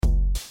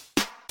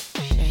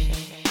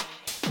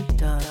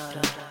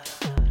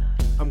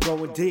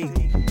going deep.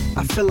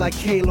 I feel like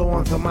Halo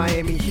on the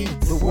Miami Heat.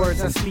 The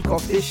words I speak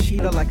off this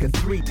sheet are like a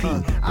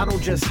 3-P. I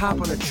don't just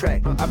hop on a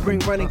track, I bring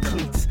running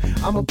cleats.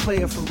 I'm a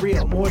player for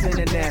real, more than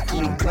an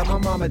athlete. Let my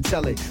mama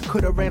tell it,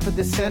 could've ran for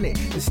the Senate.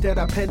 Instead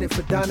I penned it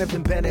for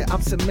Donovan Bennett.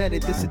 I'm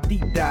cemented, this a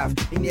deep dive.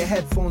 In your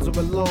headphones or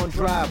a long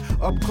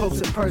drive. Up close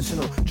and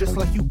personal, just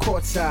like you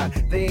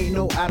courtside. They ain't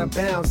no out of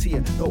bounds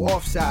here, no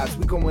offsides.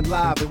 We going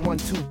live in 1,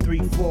 2, 3,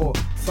 4,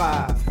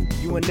 5.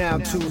 You are now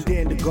tuned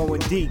in to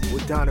Going Deep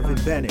with Donovan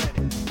Bennett.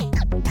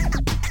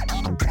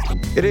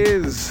 It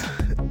is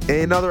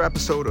another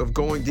episode of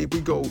Going Deep.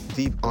 We go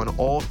deep on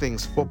all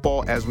things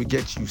football as we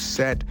get you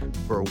set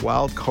for a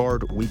wild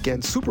card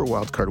weekend, super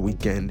wild card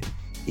weekend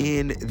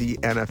in the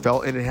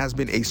NFL. And it has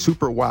been a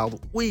super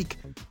wild week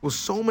with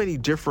so many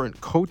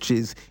different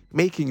coaches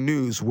making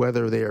news,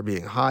 whether they are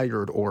being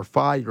hired or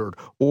fired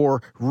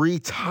or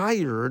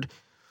retired.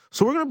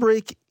 So we're going to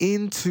break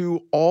into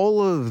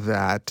all of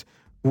that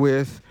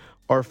with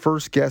our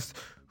first guest,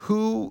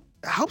 who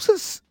helps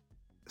us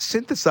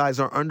synthesize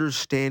our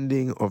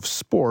understanding of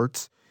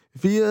sports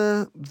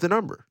via the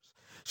numbers.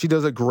 She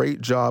does a great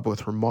job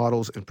with her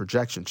models and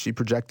projections. She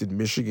projected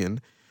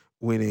Michigan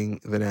winning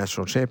the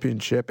national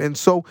championship. And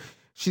so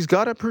she's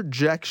got a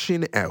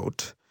projection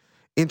out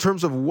in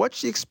terms of what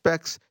she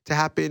expects to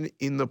happen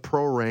in the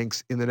pro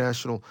ranks in the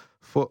National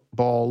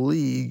Football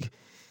League.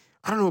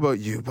 I don't know about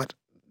you, but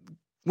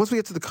once we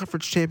get to the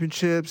conference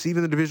championships,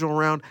 even the divisional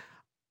round,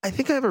 I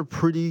think I have a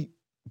pretty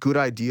good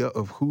idea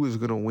of who is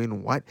going to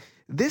win what.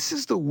 This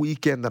is the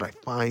weekend that I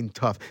find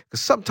tough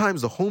because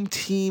sometimes the home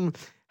team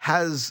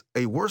has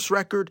a worse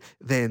record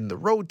than the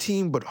road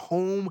team, but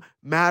home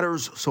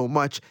matters so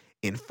much.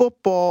 In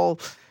football,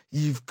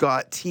 you've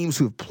got teams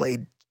who have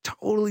played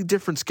totally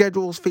different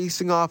schedules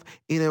facing off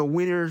in a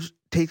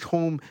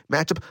winner-take-home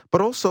matchup,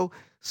 but also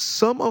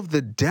some of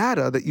the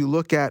data that you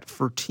look at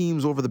for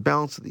teams over the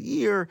balance of the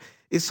year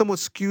is somewhat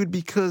skewed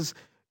because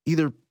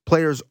either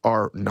players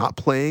are not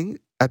playing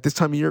at this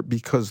time of year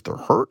because they're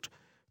hurt,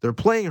 they're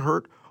playing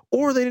hurt,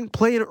 or they didn't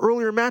play in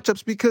earlier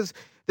matchups because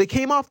they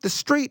came off the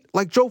street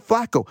like Joe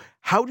Flacco.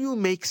 How do you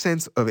make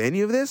sense of any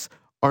of this?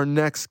 Our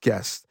next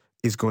guest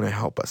is going to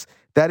help us.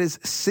 That is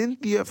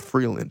Cynthia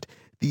Freeland,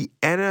 the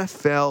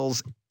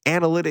NFL's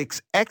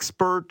analytics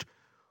expert,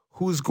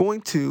 who's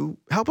going to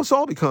help us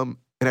all become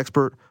an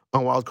expert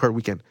on Wild Card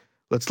Weekend.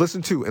 Let's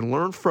listen to and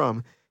learn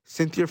from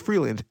Cynthia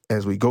Freeland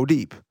as we go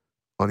deep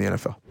on the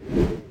NFL.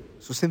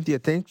 So, Cynthia,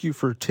 thank you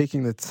for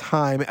taking the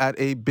time at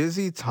a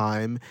busy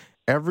time.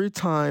 Every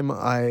time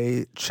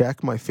I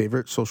check my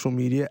favorite social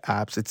media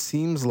apps, it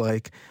seems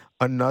like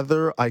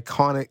another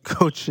iconic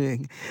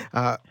coaching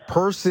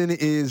person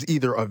is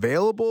either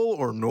available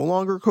or no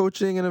longer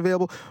coaching and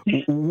available.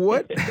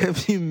 What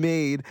have you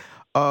made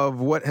of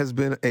what has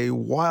been a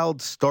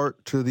wild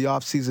start to the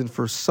offseason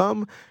for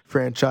some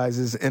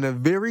franchises and a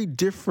very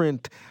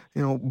different,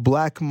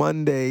 Black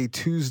Monday,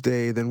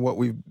 Tuesday than what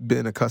we've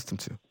been accustomed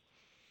to?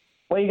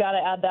 Well, you got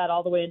to add that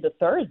all the way into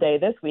Thursday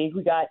this week.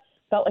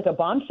 Felt like a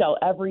bombshell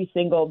every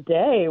single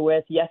day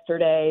with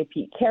yesterday,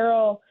 Pete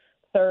Carroll,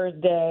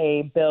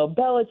 Thursday, Bill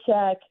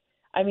Belichick.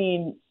 I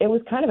mean, it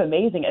was kind of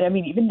amazing. And I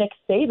mean, even Nick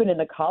Saban in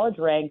the college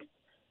ranks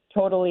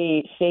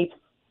totally shapes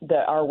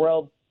our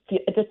world.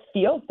 It just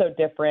feels so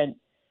different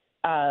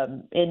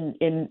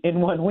in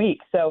 1 week.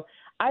 So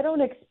I don't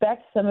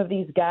expect some of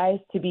these guys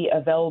to be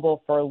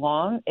available for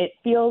long. It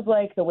feels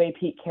like the way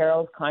Pete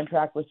Carroll's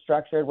contract was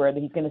structured, where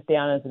he's going to stay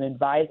on as an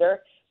advisor,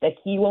 that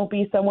he won't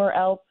be somewhere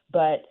else.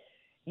 But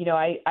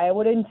I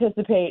would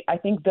anticipate, I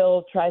think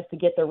Bill tries to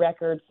get the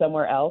record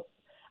somewhere else.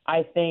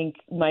 I think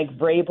Mike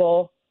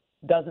Vrabel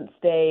doesn't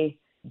stay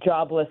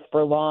jobless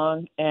for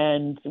long,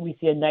 and we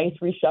see a nice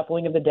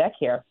reshuffling of the deck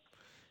here.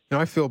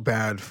 I feel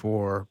bad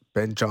for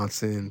Ben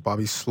Johnson,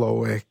 Bobby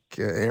Slowick,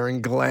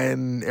 Aaron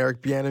Glenn,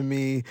 Eric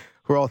Bieniemy,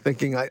 who are all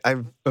thinking,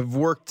 I've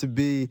worked to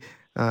be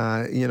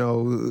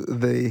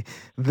the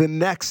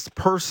next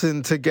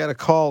person to get a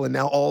call, and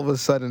now all of a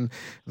sudden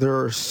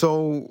there's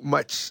so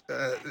much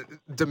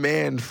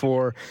demand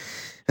for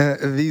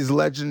these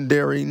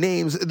legendary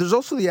names. There's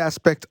also the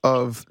aspect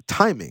of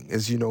timing,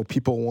 as you know,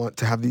 people want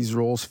to have these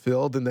roles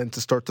filled and then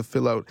to start to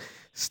fill out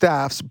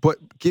staffs.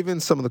 But given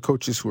some of the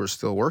coaches who are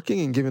still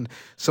working and given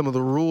some of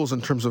the rules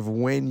in terms of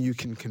when you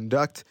can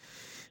conduct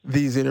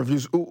these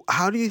interviews,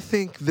 how do you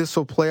think this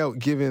will play out,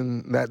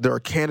 given that there are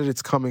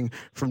candidates coming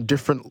from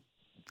different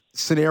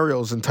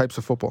scenarios and types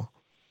of football?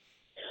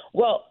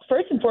 Well,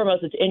 first and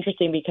foremost, it's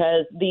interesting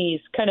because these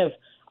kind of,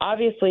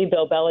 obviously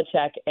Bill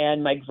Belichick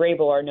and Mike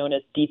Vrabel are known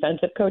as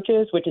defensive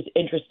coaches, which is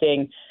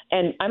interesting.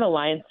 And I'm a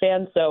Lions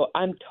fan, so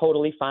I'm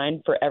totally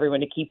fine for everyone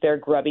to keep their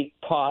grubby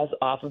paws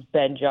off of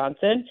Ben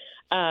Johnson.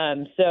 I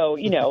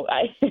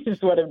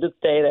just want him to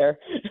stay there,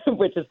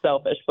 which is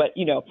selfish, but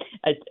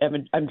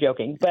I'm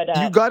joking. But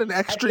you got an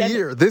extra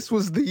year. This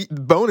was the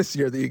bonus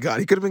year that you got.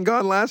 He could have been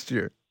gone last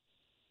year.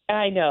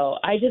 I know.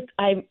 I just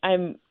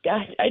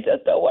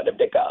don't want him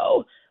to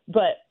go.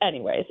 But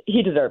anyways,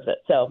 he deserves it.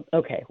 So,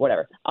 okay,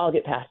 whatever. I'll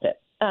get past it.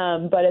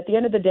 But at the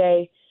end of the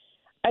day,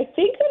 I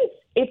think that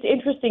it's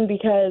interesting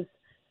because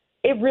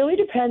It really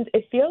depends.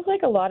 It feels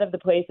like a lot of the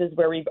places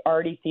where we've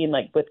already seen,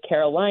 like with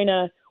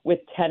Carolina, with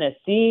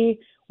Tennessee,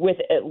 with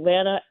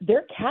Atlanta,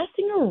 they're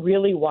casting a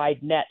really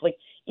wide net. Like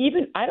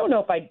even I don't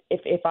know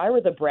if I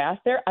were the brass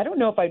there, I don't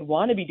know if I'd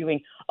want to be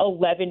doing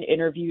 11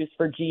 interviews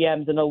for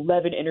GMs and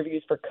 11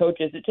 interviews for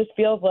coaches. It just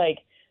feels like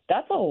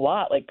that's a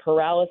lot, like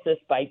paralysis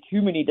by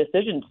too many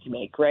decisions to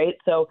make, right?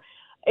 So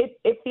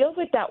it feels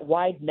like that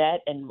wide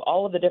net and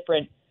all of the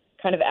different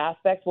kind of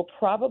aspects will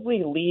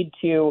probably lead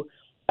to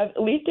at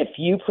least a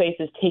few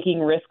places taking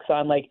risks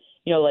on, like,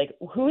 you know, like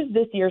who is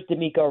this year's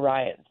D'Amico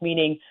Ryans?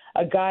 Meaning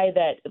a guy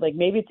that, like,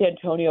 maybe it's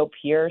Antonio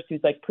Pierce,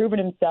 who's like proven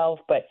himself,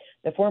 but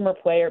the former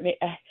player.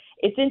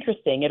 It's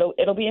interesting.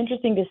 It'll be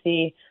interesting to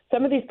see.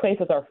 Some of these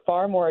places are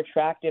far more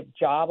attractive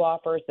job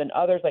offers than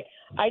others. Like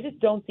I just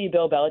don't see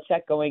Bill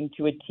Belichick going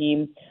to a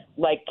team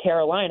like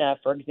Carolina,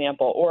 for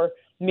example, or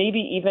maybe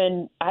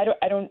even I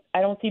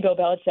don't see Bill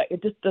Belichick.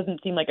 It just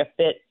doesn't seem like a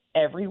fit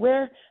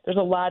everywhere. There's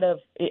a lot of,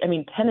 I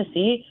mean,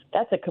 Tennessee,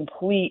 that's a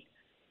complete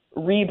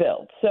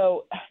rebuild.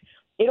 So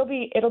it'll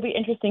be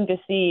interesting to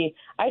see.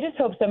 I just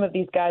hope some of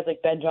these guys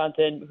like Ben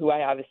Johnson, who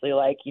I obviously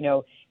like, you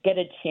know, get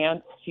a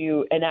chance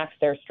to enact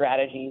their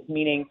strategies.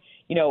 Meaning,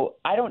 you know,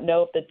 I don't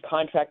know if the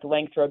contract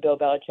length for a Bill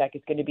Belichick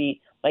is going to be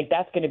like,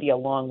 that's going to be a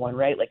long one,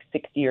 right? Like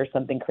 60 or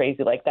something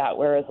crazy like that.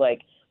 Whereas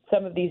like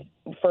some of these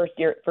first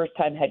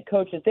time head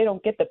coaches, they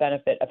don't get the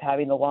benefit of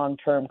having the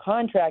long-term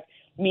contract,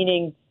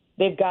 meaning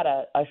they've got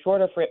a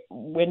shorter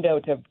window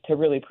to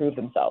really prove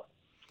themselves.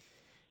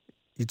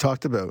 You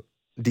talked about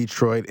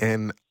Detroit,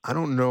 and I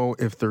don't know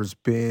if there's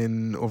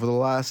been, over the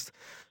last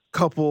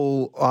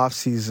couple off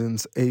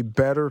seasons, a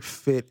better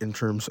fit in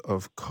terms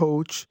of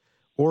coach,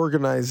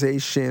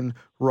 organization,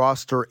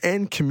 roster,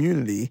 and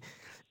community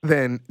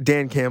than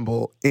Dan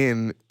Campbell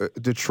in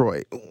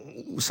Detroit.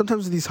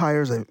 Sometimes with these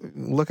hires, I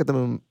look at them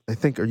and I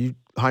think, are you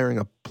hiring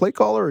a play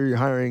caller or are you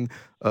hiring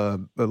a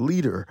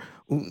leader?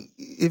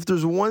 If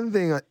there's one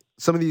thing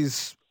some of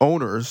these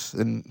owners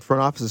and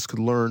front offices could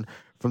learn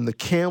from the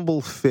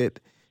Campbell fit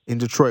in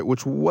Detroit,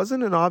 which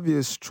wasn't an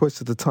obvious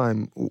choice at the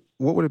time,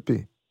 what would it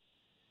be?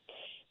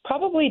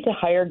 Probably to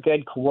hire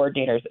good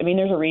coordinators. I mean,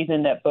 there's a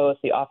reason that both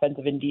the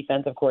offensive and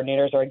defensive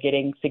coordinators are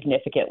getting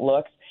significant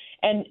looks.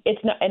 And it's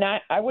not, and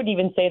I would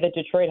even say that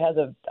Detroit has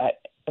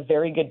a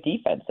very good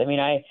defense. I mean,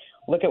 I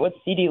look at what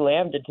CeeDee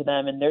Lamb did to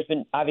them, and there's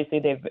been, obviously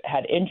they've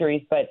had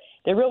injuries, but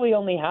they really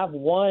only have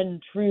one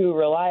true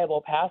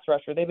reliable pass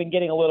rusher. They've been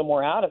getting a little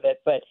more out of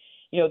it, but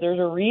you know, there's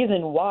a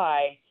reason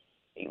why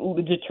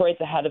Detroit's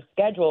ahead of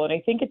schedule, and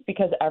I think it's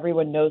because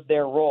everyone knows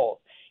their roles.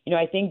 You know,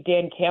 I think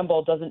Dan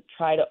Campbell doesn't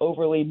try to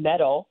overly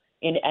meddle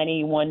in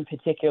any one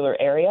particular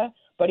area,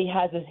 but he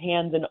has his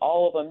hands in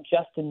all of them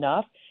just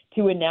enough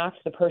to enact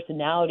the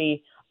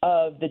personality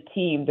of the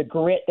team, the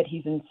grit that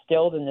he's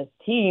instilled in this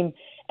team,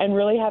 and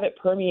really have it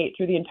permeate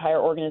through the entire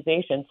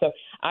organization. So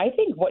I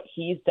think what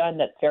he's done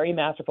that's very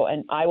masterful,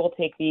 and I will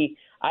take the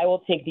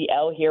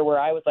L here, where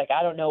I was like,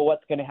 I don't know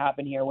what's going to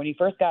happen here. When he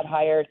first got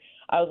hired,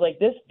 I was like,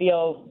 this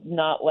feels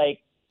not like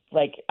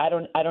I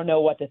don't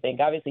know what to think.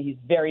 Obviously, he's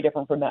very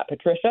different from Matt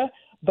Patricia,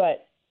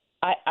 but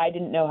I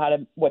didn't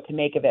know what to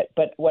make of it.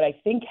 But what I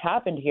think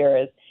happened here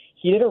is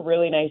he did a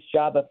really nice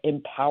job of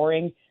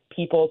empowering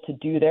people to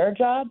do their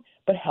job,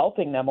 but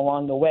helping them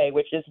along the way,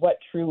 which is what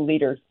true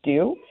leaders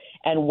do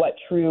and what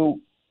true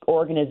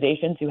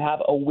organizations who have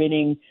a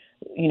winning,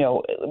 you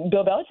know,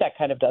 Bill Belichick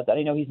kind of does that.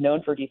 I know he's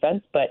known for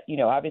defense, but, you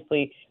know,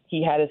 obviously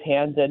he had his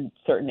hands in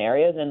certain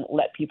areas and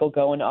let people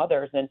go in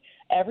others. And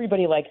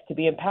everybody likes to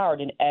be empowered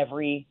in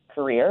every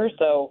career.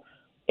 So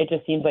it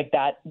just seems like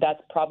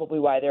that's probably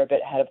why they're a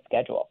bit ahead of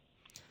schedule.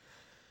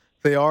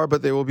 They are,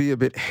 but they will be a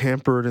bit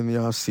hampered in the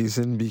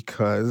offseason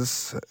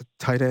because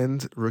tight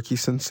end rookie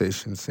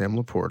sensation Sam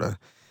Laporta,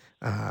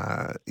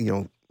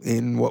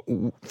 in what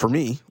for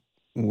me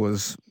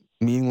was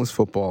meaningless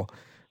football,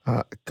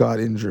 got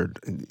injured.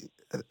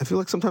 I feel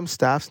like sometimes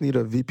staffs need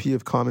a VP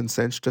of common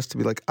sense just to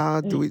be like,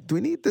 do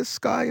we need this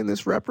guy in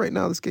this rep right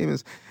now? This game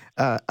is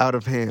out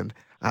of hand.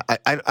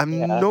 I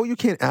know you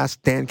can't ask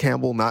Dan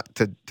Campbell not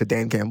to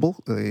Dan Campbell.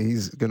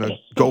 He's going to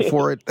go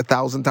for it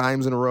 1,000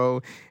 times in a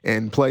row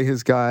and play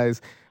his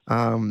guys.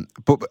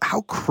 But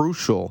how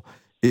crucial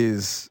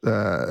is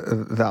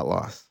that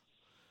loss?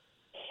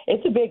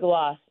 It's a big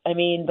loss. I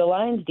mean, the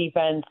Lions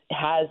defense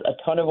has a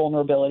ton of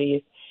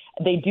vulnerabilities.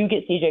 They do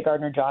get C.J.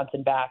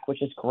 Gardner-Johnson back,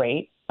 which is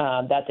great.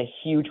 That's a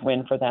huge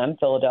win for them.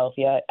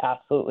 Philadelphia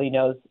absolutely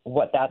knows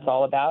what that's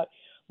all about.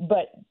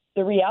 But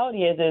the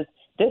reality is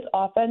this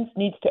offense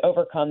needs to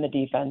overcome the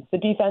defense. The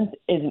defense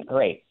isn't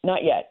great.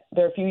 Not yet.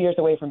 They're a few years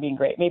away from being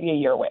great, maybe a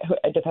year away.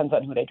 It depends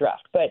on who they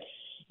draft. But,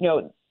 you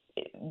know,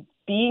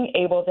 being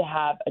able to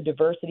have a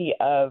diversity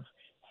of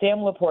Sam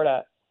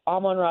Laporta,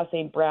 Amon-Ra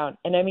St. Brown,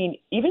 and I mean,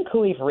 even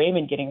Khalif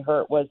Raymond getting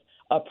hurt was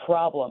a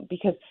problem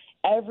because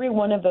every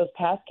one of those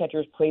pass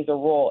catchers plays a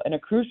role, and a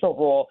crucial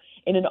role,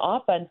 in an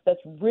offense that's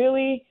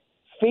really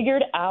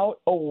figured out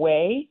a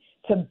way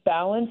to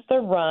balance the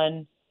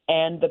run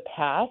and the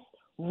pass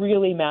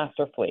really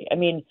masterfully. I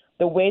mean,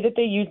 the way that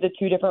they use the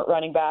two different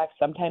running backs,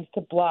 sometimes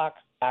to block,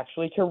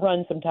 actually to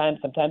run sometimes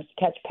to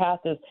catch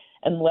passes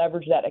and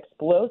leverage that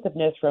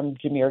explosiveness from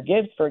Jahmyr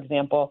Gibbs, for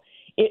example.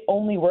 It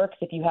only works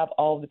if you have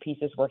all of the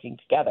pieces working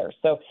together.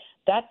 So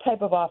that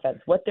type of offense,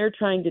 what they're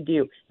trying to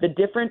do, the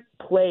different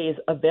plays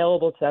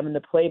available to them in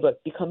the playbook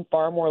become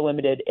far more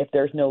limited if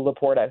there's no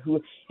Laporta,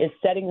 who is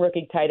setting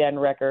rookie tight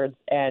end records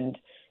and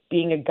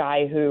being a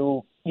guy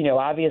who,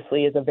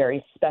 obviously is a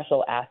very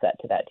special asset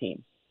to that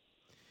team.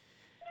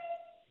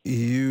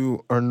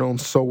 You are known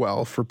so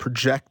well for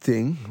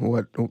projecting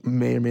what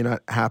may or may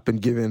not happen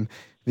given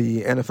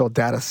the NFL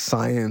data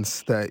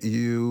science that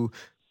you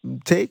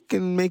take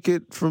and make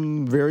it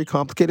from very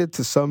complicated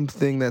to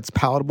something that's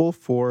palatable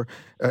for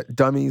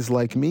dummies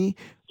like me.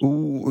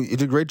 You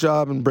did a great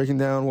job in breaking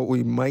down what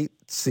we might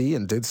see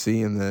and did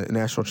see in the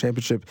national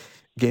championship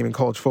game in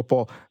college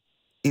football.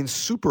 In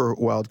Super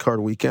Wildcard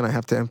Weekend, I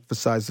have to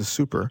emphasize the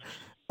Super.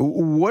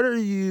 What are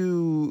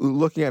you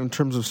looking at in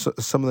terms of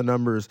some of the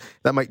numbers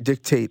that might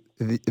dictate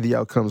the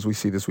outcomes we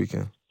see this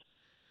weekend?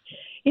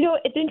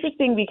 It's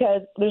interesting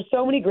because there's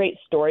so many great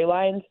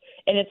storylines,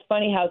 and it's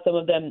funny how some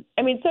of them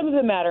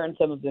matter and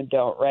some of them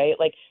don't, right?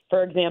 Like,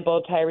 for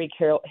example, Tyreek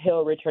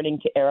Hill returning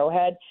to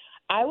Arrowhead.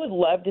 I would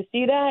love to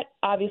see that.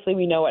 Obviously,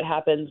 we know what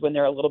happens when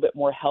they're a little bit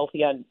more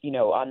healthy on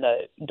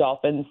the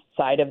Dolphins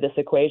side of this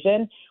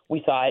equation.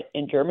 We saw it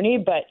in Germany,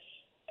 but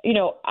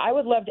I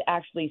would love to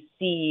actually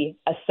see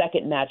a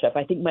second matchup.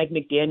 I think Mike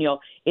McDaniel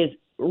is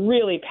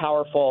really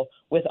powerful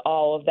with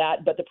all of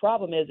that, but the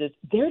problem is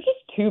they're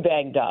just too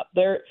banged up.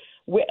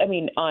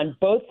 On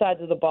both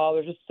sides of the ball,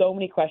 there's just so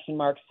many question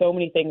marks, so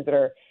many things that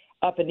are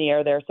up in the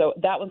air there. So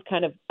that one's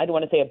kind of, I don't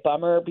want to say a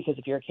bummer, because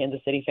if you're a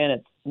Kansas City fan,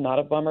 it's not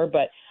a bummer,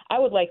 but I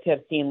would like to have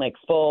seen like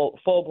full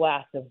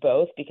blast of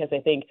both, because I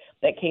think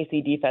that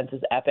KC defense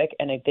is epic.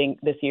 And I think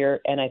this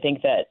year, and I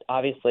think that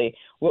obviously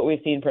what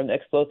we've seen from the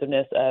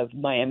explosiveness of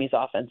Miami's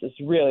offense is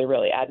really,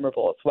 really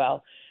admirable as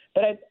well.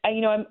 But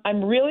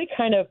I'm really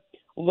kind of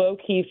low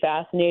key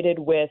fascinated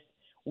with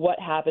what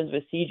happens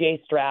with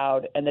CJ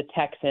Stroud and the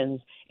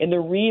Texans in the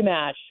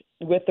rematch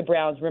with the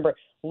Browns. Remember,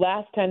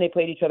 last time they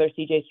played each other,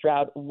 CJ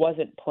Stroud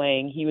wasn't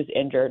playing. He was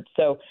injured.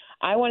 So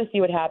I want to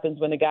see what happens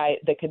when the guy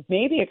that could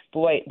maybe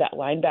exploit that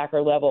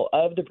linebacker level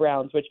of the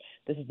Browns, which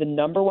this is the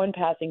number one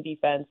passing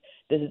defense.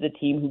 This is a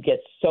team who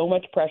gets so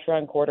much pressure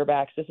on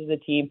quarterbacks. This is a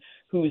team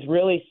who's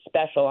really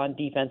special on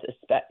defense,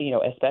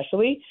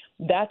 especially.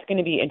 That's going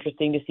to be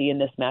interesting to see in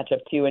this matchup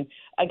too. And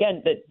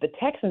again, the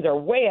Texans are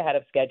way ahead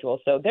of schedule,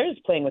 so they're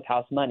just playing with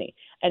house money.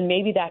 And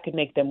maybe that could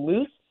make them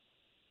loose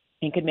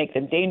and could make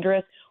them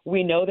dangerous.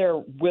 We know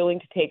they're willing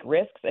to take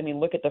risks. I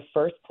mean, look at the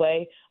first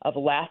play of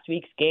last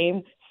week's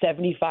game,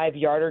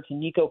 75-yarder to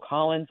Nico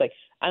Collins. Like,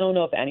 I don't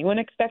know if anyone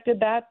expected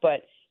that,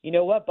 but you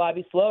know what?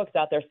 Bobby Slowick's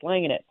out there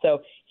slanging it.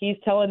 So he's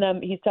telling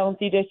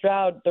CJ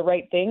Stroud the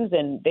right things,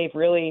 and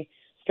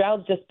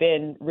Stroud's just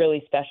been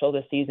really special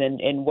this season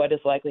in what is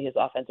likely his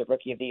offensive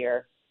rookie of the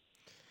year,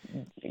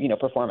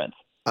 performance.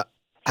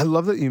 I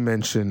love that you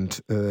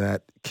mentioned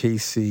that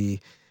KC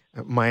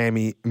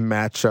Miami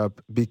matchup,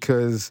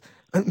 because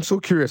I'm so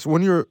curious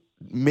when you're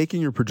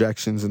making your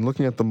projections and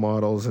looking at the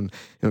models and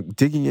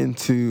digging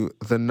into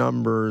the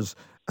numbers.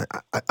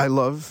 I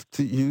love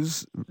to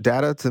use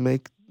data to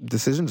make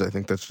decisions. I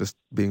think that's just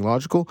being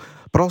logical.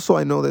 But also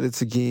I know that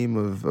it's a game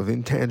of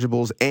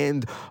intangibles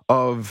and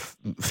of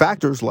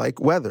factors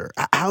like weather.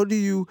 How do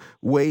you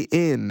weigh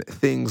in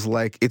things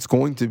like it's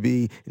going to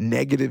be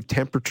negative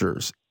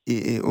temperatures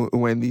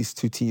when these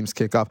two teams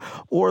kick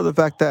off, or the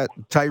fact that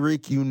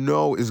Tyreek,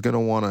 is going to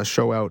want to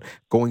show out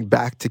going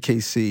back to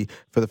KC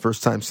for the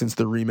first time since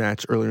the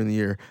rematch earlier in the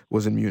year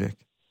was in Munich?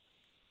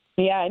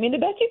 Yeah, I mean, the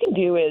best you can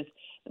do is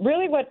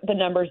really what the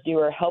numbers do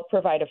are help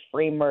provide a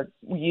framework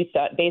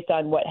based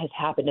on what has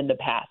happened in the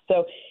past.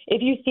 So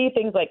if you see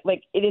things like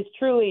it is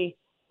truly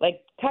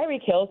like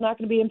Tyreek Hill is not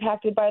going to be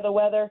impacted by the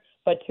weather,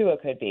 but Tua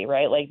could be,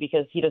 right? Like,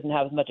 because he doesn't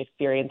have as much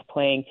experience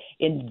playing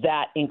in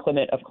that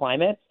inclement of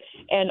climate.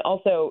 And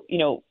also,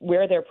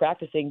 where they're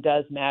practicing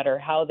does matter,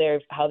 how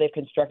they've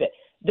constructed.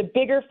 The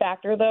bigger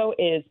factor, though,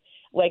 is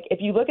like if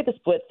you look at the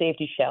split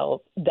safety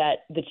shells that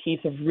the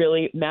Chiefs have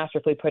really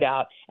masterfully put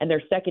out, and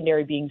their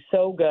secondary being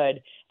so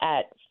good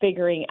at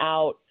figuring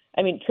out.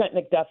 I mean, Trent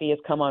McDuffie has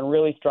come on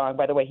really strong.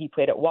 By the way, he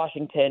played at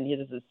Washington. This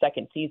is his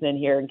second season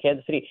here in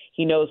Kansas City.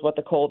 He knows what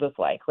the cold is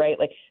like, right?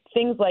 Like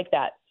things like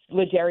that.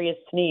 L'Jarius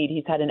Sneed,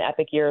 he's had an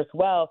epic year as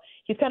well.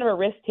 He's kind of a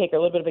risk taker,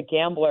 a little bit of a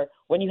gambler.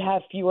 When you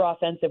have fewer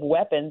offensive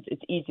weapons,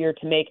 it's easier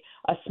to make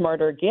a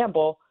smarter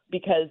gamble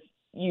because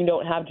you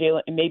don't have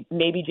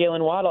maybe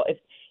Jalen Waddle.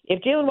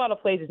 If Jalen Waddle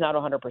plays, he's not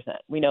 100%.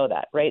 We know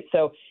that, right?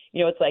 So,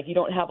 it's like you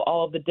don't have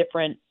all of the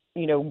different,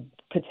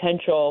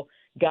 potential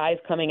guys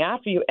coming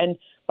after you. And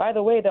by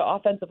the way, the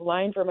offensive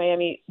line for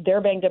Miami,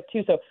 they're banged up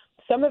too. So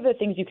some of the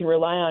things you can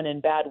rely on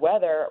in bad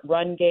weather,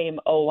 run game,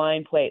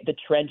 O-line play, the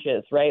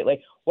trenches, right?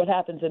 Like what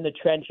happens in the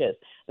trenches.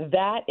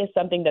 That is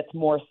something that's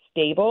more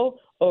stable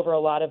over a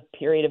lot of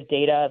period of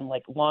data and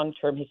like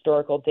long-term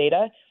historical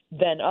data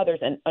than others.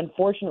 And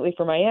unfortunately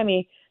for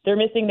Miami, they're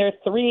missing their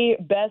three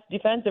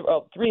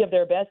of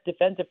their best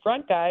defensive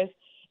front guys.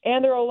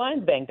 and their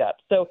O-line's banged up.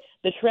 So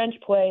the trench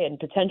play and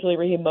potentially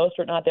Raheem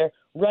Mostert not there,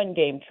 run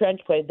game,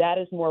 trench play, that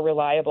is more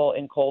reliable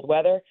in cold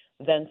weather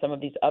than some of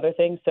these other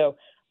things. So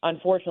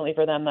unfortunately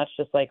for them, that's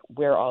just like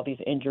where all these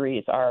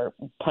injuries are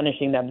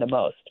punishing them the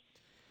most.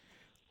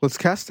 Let's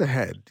cast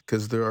ahead,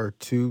 because there are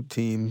two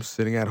teams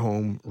sitting at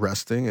home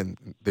resting,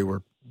 and they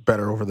were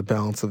better over the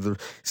balance of the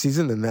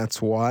season, and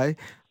that's why.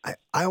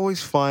 I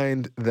always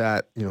find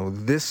that,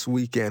 this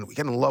weekend, we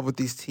get in love with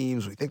these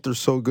teams. We think they're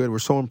so good. We're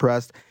so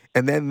impressed.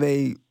 And then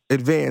they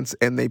advance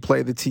and they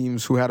play the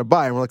teams who had a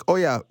bye. And we're like, oh,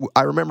 yeah,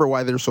 I remember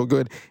why they're so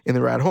good and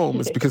they're at home.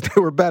 It's because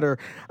they were better.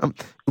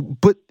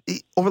 But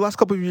over the last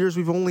couple of years,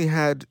 we've only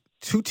had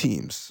two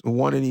teams,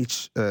 one in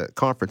each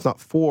conference, not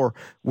four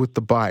with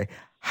the bye.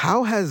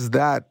 How has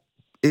that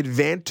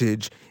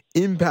advantage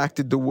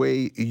impacted the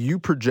way you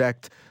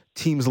project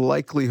teams'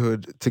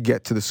 likelihood to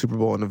get to the Super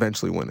Bowl and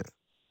eventually win it?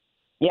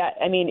 Yeah,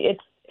 I mean,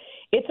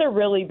 it's a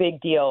really big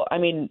deal. I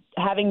mean,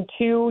 having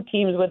two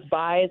teams with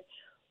byes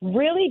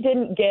really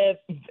didn't give,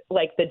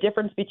 like, the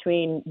difference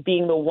between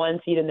being the 1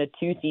 seed and the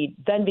 2 seed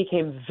then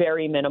became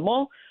very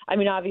minimal. I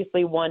mean,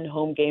 obviously one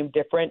home game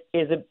different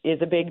is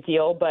a big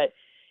deal, but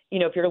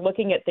if you're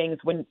looking at things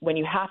when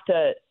you have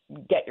to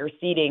get your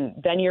seeding,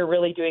 then you're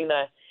really doing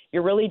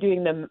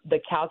the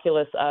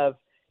calculus of,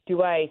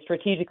 do I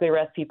strategically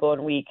rest people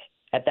in week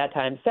at that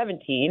time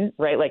 17,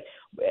 right? Like,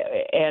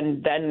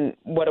 and then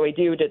what do I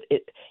do?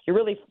 You're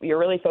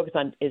really focused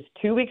on, is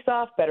 2 weeks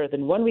off better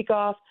than 1 week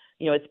off?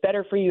 It's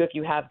better for you if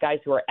you have guys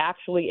who are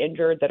actually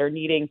injured that are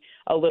needing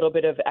a little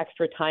bit of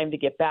extra time to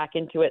get back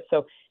into it.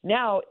 So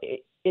now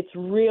it's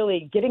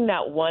really getting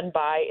that one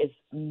bye is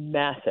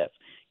massive.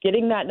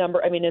 Getting that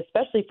number, I mean,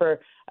 especially for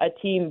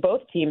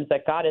both teams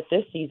that got it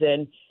this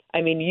season.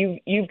 I mean,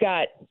 you've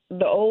got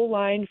the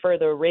O-line for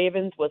the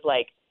Ravens was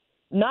like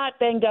not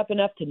banged up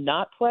enough to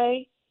not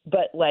play,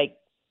 but like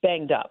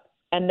banged up.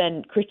 And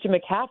then Christian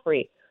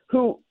McCaffrey,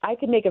 who I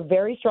could make a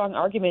very strong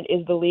argument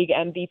is the league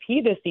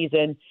MVP this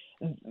season.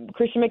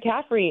 Christian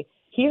McCaffrey,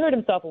 he hurt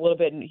himself a little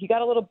bit, and he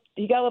got a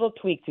little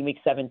tweaked in week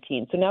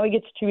 17. So now he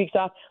gets 2 weeks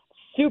off.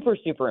 Super,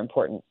 super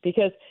important,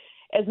 because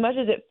as much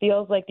as it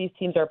feels like these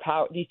two teams are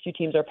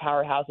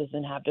powerhouses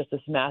and have just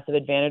this massive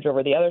advantage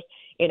over the others,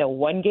 in a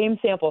 1-game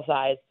sample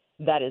size,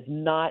 that is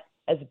not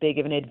as big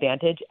of an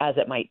advantage as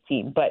it might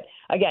seem. But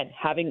again,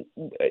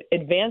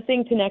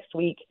 advancing to next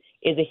week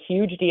is a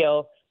huge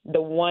deal.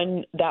 That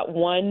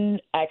one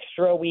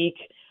extra week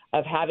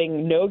of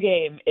having no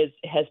game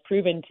has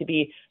proven to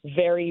be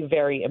very,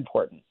 very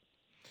important.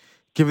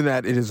 Given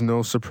that, it is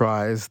no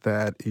surprise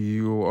that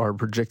you are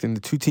projecting the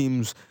two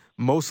teams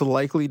most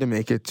likely to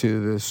make it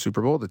to the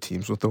Super Bowl, the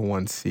teams with the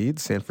 1 seed,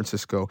 San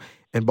Francisco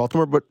and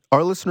Baltimore. But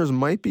our listeners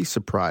might be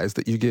surprised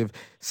that you give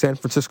San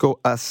Francisco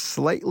a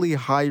slightly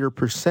higher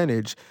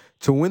percentage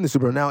to win the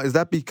Super Bowl. Now, is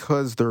that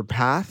because their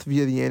path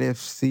via the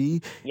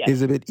NFC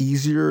is a bit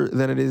easier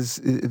than it is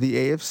the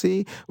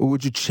AFC? Or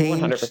would you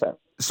change? 100%.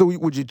 So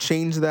would you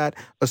change that,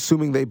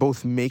 assuming they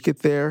both make it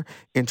there,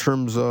 in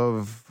terms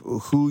of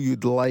who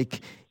you'd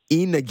like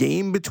in a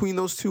game between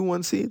those two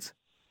 1 seeds?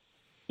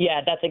 Yeah,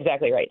 that's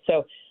exactly right.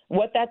 So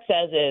what that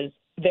says is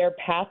their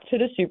path to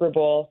the Super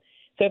Bowl.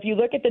 So if you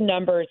look at the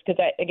numbers, because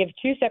I give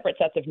 2 separate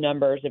sets of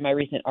numbers in my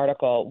recent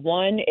article.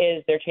 One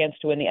is their chance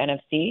to win the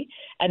NFC,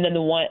 and then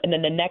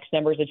the next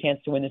number is a chance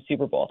to win the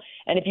Super Bowl.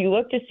 And if you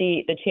look to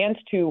see the chance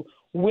to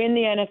win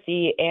the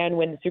NFC and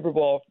win the Super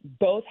Bowl,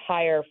 both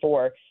higher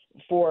for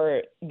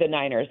the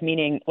Niners,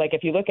 meaning, like,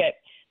 if you look at,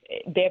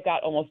 they've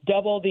got almost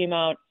double the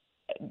amount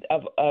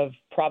of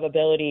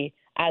probability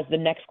as the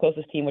next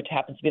closest team, which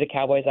happens to be the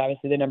Cowboys,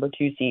 obviously the number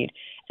 2 seed.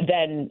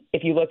 Then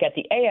if you look at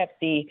the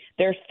AFC,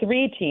 there's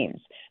 3 teams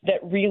that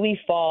really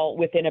fall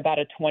within about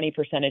a 20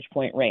 percentage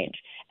point range.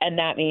 And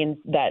that means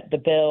that the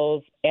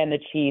Bills and the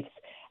Chiefs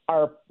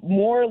are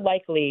more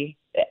likely,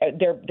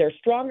 they're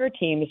stronger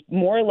teams,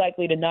 more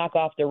likely to knock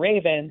off the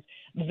Ravens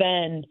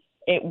than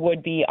it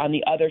would be on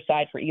the other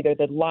side for either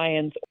the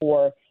Lions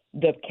or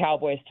the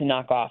Cowboys to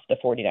knock off the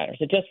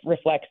 49ers. It just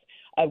reflects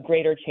a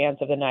greater chance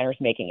of the Niners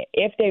making it.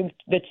 If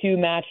the two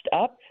matched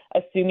up,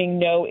 assuming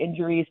no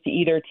injuries to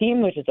either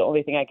team, which is the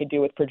only thing I could do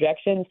with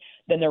projections,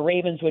 then the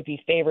Ravens would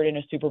be favored in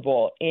a Super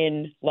Bowl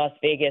in Las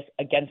Vegas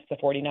against the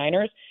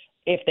 49ers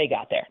if they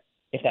got there,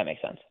 if that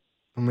makes sense.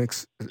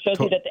 Shows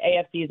you that the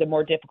AFC is a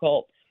more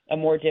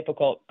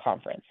difficult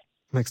conference.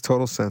 Makes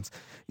total sense.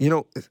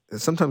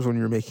 Sometimes when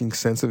you're making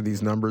sense of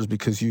these numbers,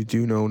 because you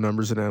do know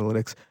numbers and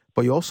analytics,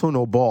 but you also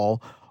know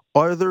ball,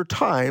 are there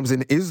times,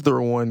 and is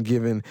there one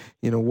given,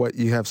 what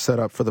you have set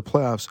up for the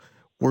playoffs,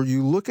 where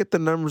you look at the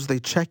numbers, they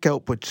check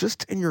out, but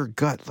just in your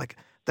gut, like,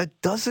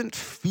 that doesn't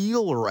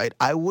feel right.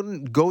 I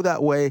wouldn't go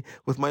that way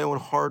with my own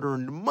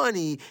hard-earned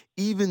money,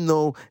 even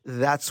though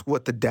that's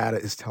what the data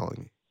is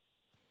telling me.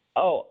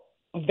 Oh,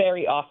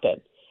 very often.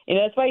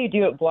 That's why you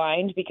do it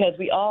blind, because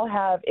we all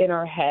have in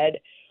our head,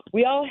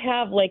 we all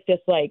have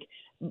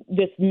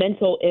this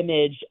mental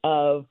image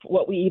of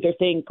what we either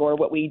think or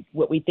what we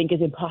think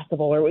is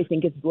impossible or what we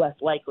think is less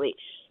likely.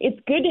 It's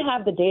good to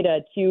have the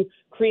data to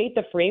create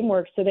the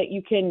framework so that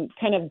you can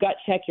kind of gut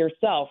check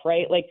yourself,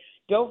 right? Like,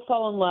 don't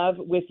fall in love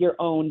with your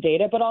own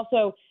data, but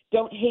also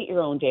don't hate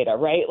your own data,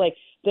 right? Like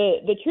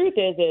the truth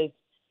is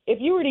if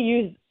you were to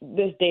use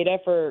this data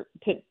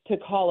to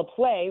call a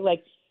play,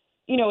 like,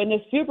 in the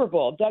Super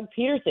Bowl, Doug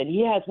Peterson,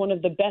 he has one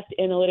of the best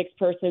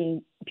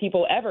analytics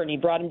people ever, and he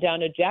brought him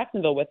down to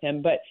Jacksonville with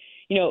him. But,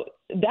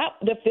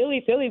 the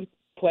Philly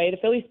play, the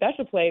Philly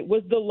special play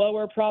was the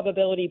lower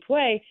probability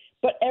play,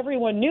 but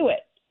everyone knew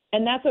it.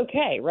 And that's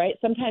okay, right?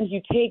 Sometimes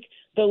you take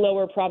the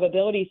lower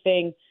probability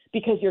thing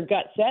because your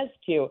gut says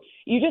to.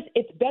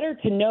 It's better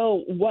to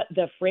know what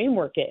the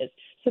framework is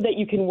so that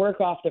you can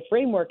work off the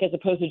framework as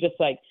opposed to just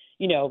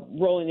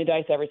rolling the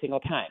dice every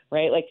single time,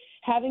 right? Like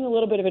having a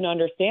little bit of an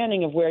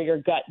understanding of where your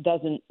gut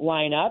doesn't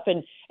line up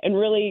and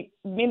really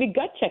maybe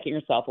gut checking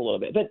yourself a little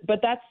bit.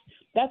 But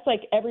that's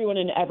like everyone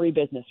in every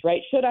business,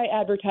 right? Should I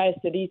advertise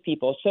to these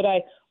people? Should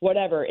I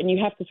whatever? And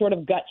you have to sort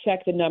of gut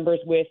check the numbers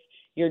with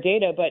your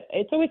data, but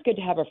it's always good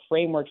to have a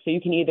framework so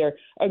you can either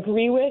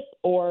agree with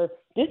or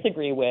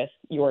disagree with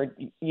your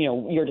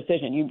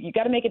decision. You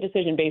got to make a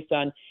decision based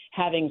on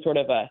having sort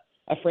of a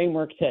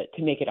framework to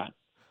make it on.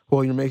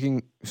 Well, you're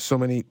making so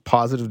many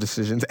positive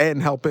decisions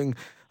and helping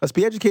us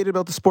be educated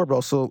about the sport, but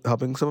also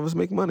helping some of us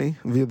make money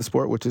via the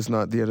sport, which is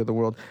not the end of the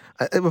world.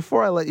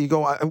 Before I let you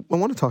go, I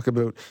want to talk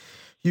about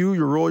you,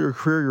 your role, your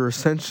career, your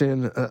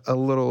ascension a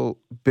little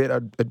bit.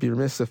 I'd be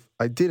remiss if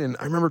I didn't.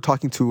 I remember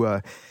talking to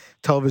a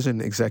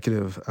television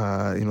executive,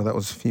 that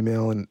was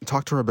female, and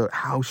talked to her about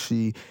how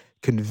she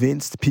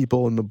convinced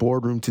people in the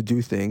boardroom to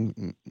do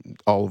things,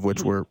 all of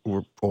which were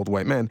old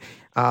white men,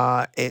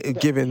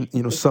 given,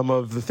 some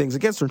of the things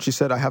against her. And she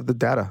said, I have the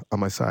data on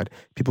my side.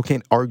 People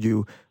can't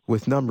argue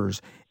with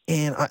numbers.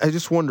 And I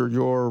just wonder,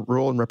 your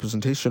role and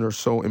representation are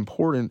so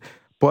important,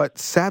 but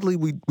sadly,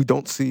 we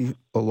don't see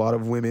a lot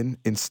of women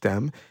in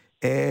STEM,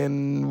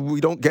 and we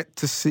don't get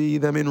to see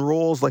them in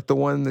roles like the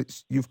one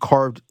that you've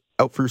carved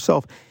out for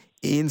yourself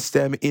in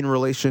STEM in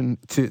relation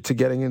to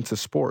getting into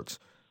sports.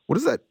 What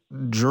has that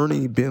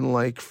journey been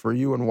like for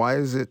you, and why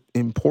is it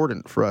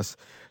important for us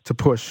to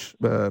push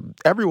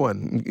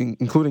everyone,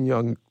 including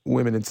young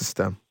women, into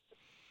STEM?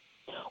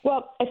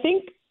 Well, I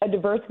think a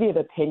diversity of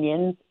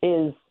opinions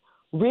is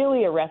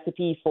really a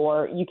recipe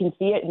for, you can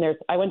see it, and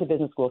I went to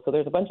business school, so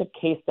there's a bunch of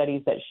case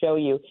studies that show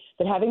you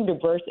that having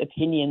diverse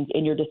opinions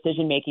in your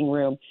decision-making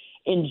room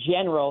in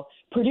general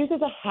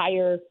produces a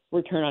higher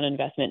return on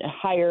investment, a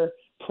higher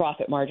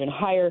profit margin, a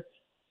higher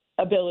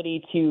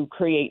ability to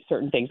create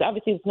certain things.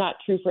 Obviously, it's not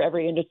true for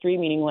every industry,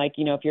 meaning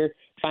if you're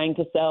trying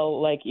to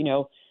sell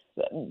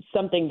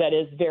something that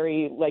is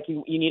very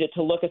you need it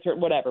to look a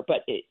certain whatever, but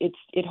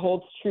it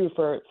holds true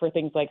for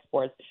things like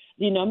sports.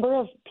 The number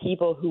of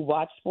people who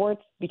watch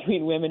sports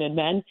between women and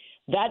men,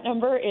 that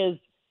number is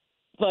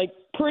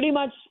pretty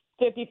much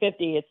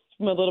 50-50. It's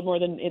a little more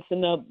than, it's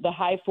in the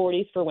high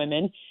 40s for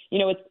women.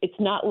 It's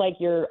not like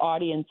your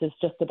audience is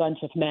just a bunch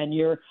of men.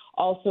 You're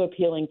also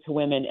appealing to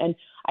women. And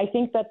I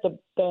think that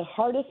the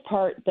hardest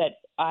part that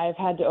I've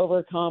had to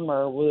overcome,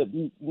 or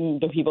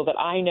the people that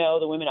I know,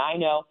 the women I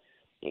know,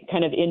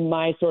 kind of in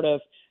my sort of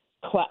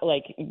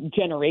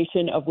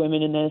generation of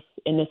women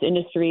in this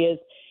industry is,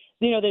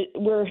 that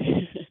we're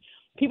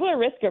people are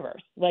risk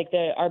averse.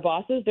 Our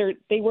bosses,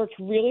 they worked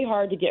really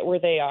hard to get where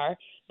they are.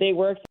 They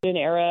worked in an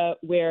era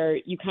where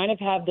you kind of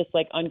have this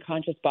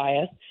unconscious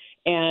bias.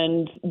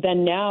 And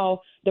then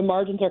now the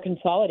margins are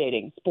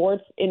consolidating.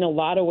 Sports, in a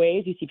lot of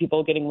ways, you see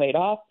people getting laid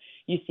off.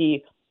 You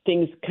see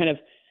things kind of,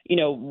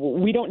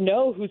 we don't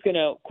know who's going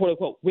to, quote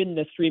unquote, win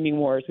the streaming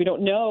wars. We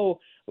don't know,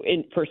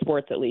 for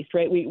sports at least,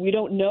 right? We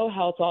don't know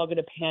how it's all going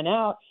to pan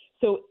out.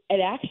 So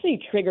it actually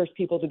triggers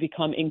people to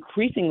become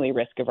increasingly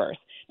risk averse.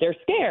 They're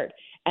scared.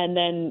 And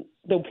then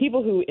the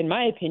people who, in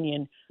my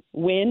opinion,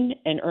 win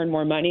and earn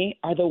more money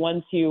are the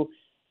ones who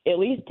at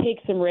least take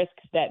some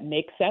risks that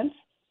make sense,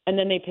 and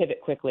then they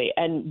pivot quickly.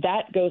 And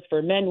that goes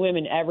for men,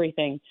 women,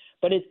 everything.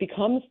 But it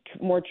becomes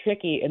more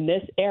tricky in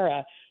this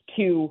era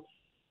to,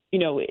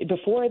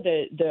 before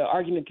the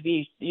argument could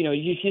be,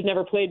 she's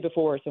never played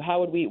before, so why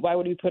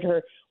would we put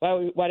her,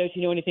 why does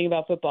she know anything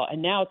about football?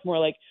 And now it's more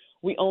like,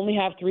 we only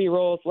have 3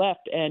 roles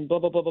left, and blah,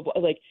 blah, blah, blah,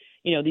 blah.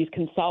 These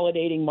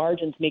consolidating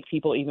margins make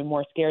people even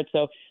more scared.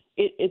 So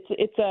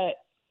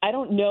I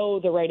don't know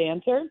the right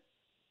answer,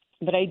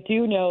 but I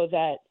do know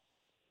that,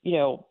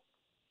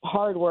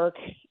 hard work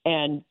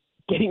and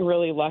getting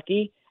really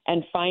lucky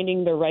and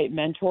finding the right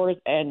mentors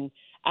and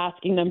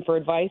asking them for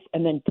advice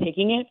and then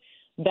taking it,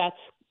 that's,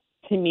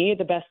 to me,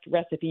 the best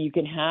recipe you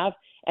can have,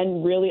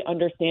 and really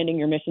understanding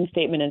your mission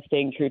statement and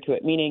staying true to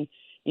it. Meaning,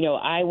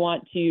 I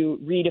want to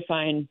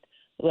redefine,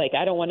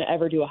 I don't want to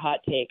ever do a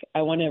hot take.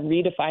 I want to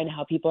redefine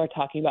how people are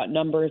talking about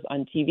numbers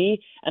on TV,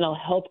 and I'll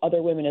help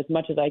other women as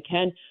much as I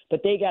can,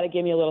 but they got to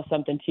give me a little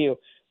something too.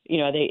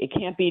 It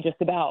can't be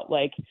just about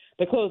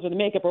the clothes or the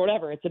makeup or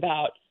whatever. It's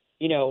about,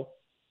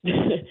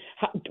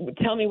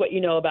 tell me what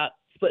you know about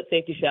split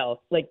safety shells.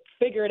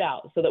 Figure it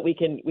out so that we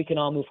can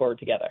all move forward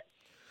together.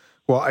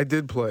 Well, I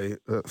did play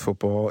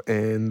football,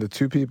 and the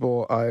 2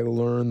 people I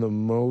learned the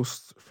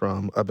most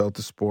from about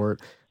the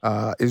sport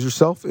is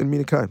yourself and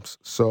Mina Kimes.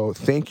 So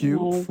thank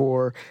you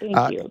for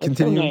Thank you.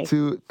 continuing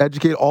to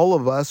educate all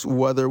of us,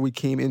 whether we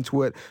came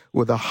into it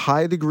with a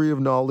high degree of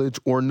knowledge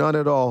or none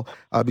at all,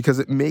 because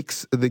it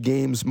makes the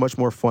games much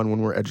more fun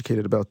when we're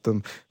educated about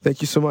them.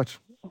 Thank you so much.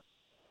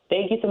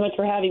 Thank you so much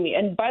for having me.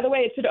 And by the way,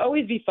 it should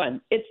always be fun.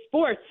 It's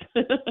sports.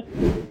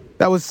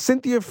 That was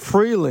Cynthia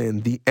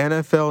Freeland, the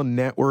NFL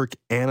Network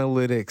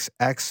analytics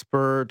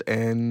expert.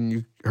 And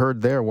you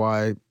heard there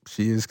why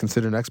she is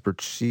considered an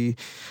expert. She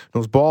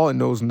knows ball and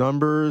knows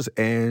numbers,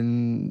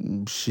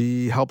 and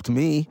she helped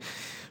me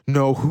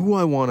know who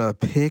I want to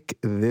pick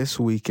this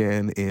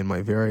weekend in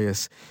my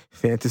various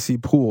fantasy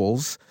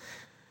pools,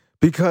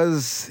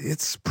 because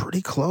it's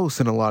pretty close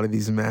in a lot of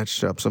these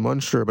matchups. I'm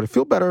unsure, but I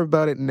feel better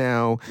about it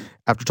now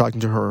after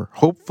talking to her.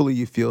 Hopefully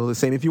you feel the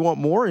same. If you want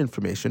more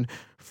information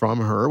from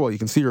her, well, you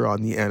can see her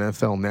on the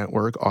NFL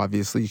Network.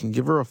 Obviously, you can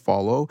give her a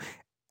follow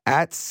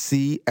at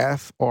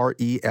CFRELUND,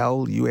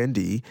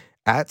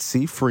 at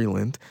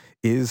CFreeland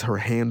is her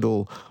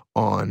handle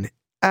on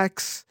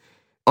X.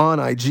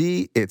 On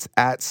IG, it's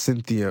at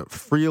Cynthia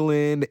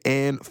Freeland,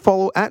 and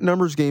follow at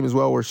Numbers Game as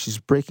well, where she's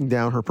breaking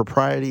down her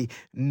proprietary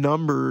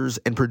numbers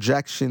and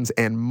projections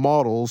and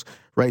models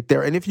right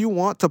there. And if you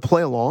want to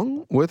play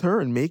along with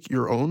her and make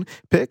your own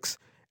picks,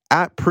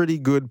 at Pretty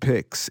Good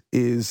Picks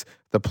is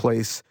the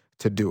place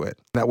to do it.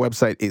 That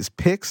website is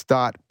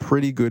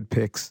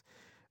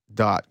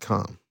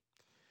picks.prettygoodpicks.com.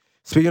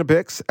 Speaking of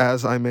picks,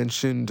 as I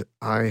mentioned,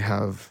 I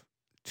have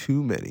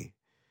too many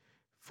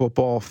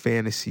football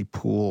fantasy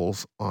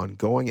pools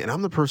ongoing, and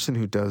I'm the person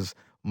who does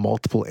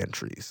multiple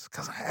entries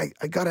because I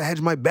got to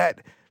hedge my bet.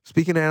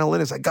 Speaking of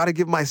analytics, I got to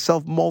give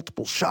myself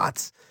multiple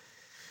shots.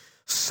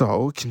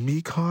 So it can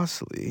be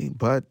costly,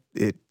 but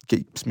it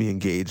keeps me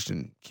engaged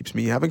and keeps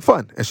me having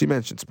fun. As she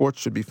mentioned,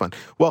 sports should be fun.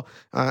 Well,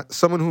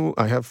 someone who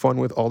I have fun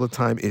with all the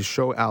time is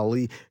Show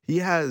Ali. He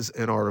has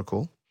an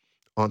article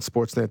on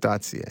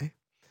sportsnet.ca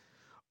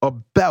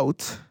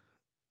about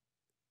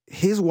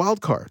his wild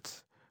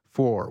cards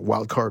for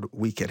wildcard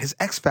weekend, his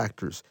X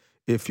factors,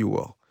 if you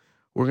will.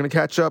 We're going to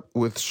catch up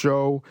with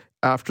Show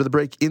after the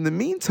break. In the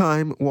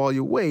meantime, while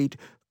you wait,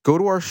 go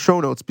to our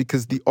show notes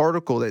because the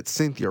article that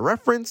Cynthia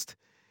referenced,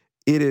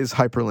 it is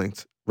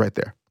hyperlinked right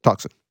there. Talk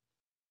soon.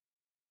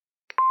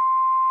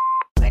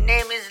 My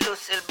name is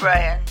Lucille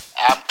Bryan.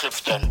 I'm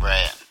Clifton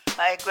Bryan.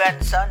 My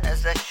grandson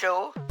has a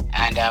show.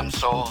 And I'm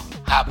so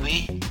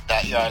happy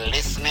that you're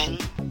listening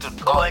to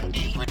Going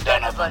Deep with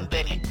Donovan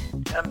Bennett.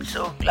 I'm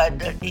so glad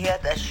that he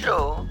had a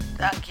show.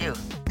 Thank you.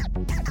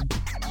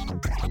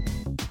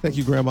 Thank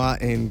you, Grandma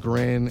and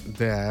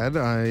Granddad.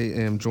 I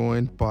am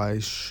joined by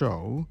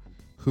Show,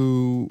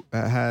 who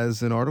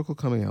has an article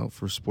coming out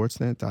for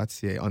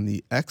sportsnet.ca on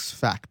the X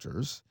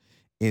factors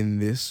in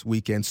this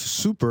weekend's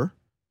Super.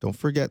 Don't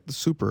forget the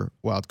Super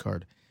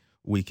wildcard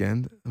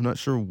weekend. I'm not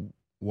sure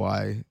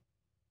why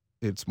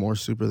it's more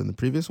super than the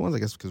previous ones. I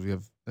guess because we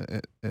have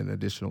an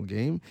additional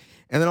game.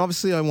 And then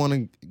obviously I want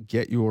to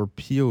get your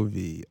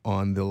POV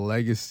on the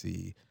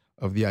legacy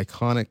of the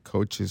iconic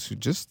coaches who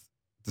just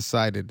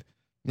decided,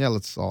 yeah,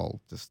 let's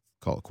all just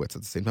call it quits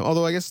at the same time.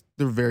 Although I guess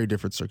they're very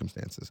different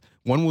circumstances.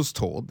 One was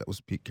told, that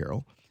was Pete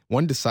Carroll.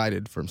 One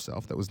decided for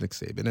himself, that was Nick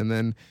Saban. And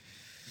then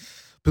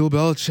Bill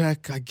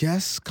Belichick, I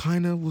guess,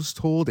 kind of was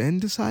told and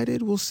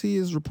decided. We'll see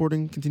as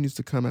reporting continues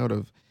to come out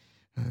of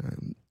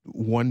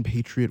One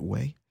Patriot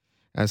Way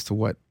as to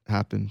what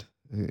happened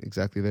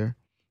exactly there.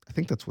 I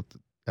think that's what the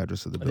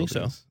address of the building is. I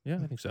think so. Yeah,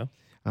 I think so.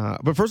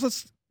 But first,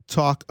 let's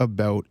talk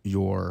about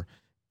your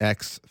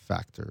X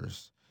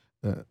factors.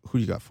 Who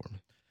you got for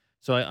me?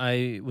 So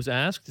I was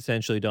asked,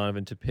 essentially,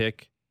 Donovan, to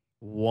pick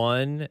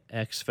one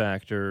X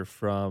factor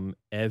from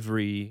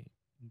every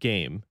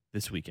game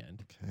this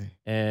weekend. Okay.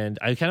 And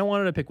I kind of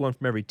wanted to pick one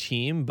from every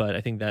team, but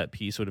I think that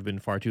piece would have been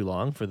far too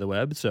long for the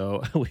web.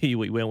 So we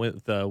went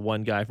with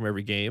one guy from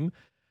every game.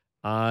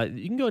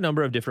 You can go a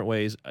number of different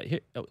ways.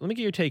 Let me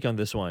get your take on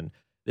this one.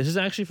 This is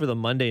actually for the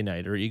Monday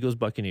nighter,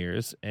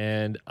 Eagles-Buccaneers,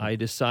 and I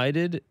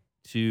decided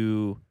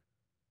to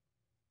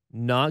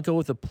not go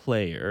with a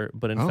player,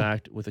 but in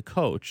fact with a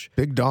coach.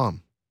 Big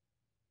Dom.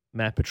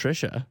 Matt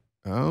Patricia.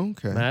 Oh,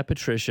 okay. Matt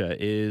Patricia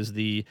is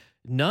the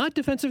not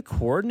defensive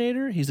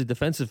coordinator. He's a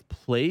defensive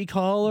play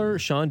caller.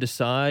 Sean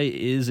Desai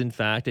is, in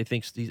fact, I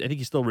think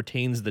he still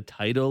retains the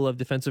title of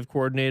defensive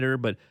coordinator,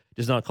 but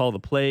does not call the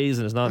plays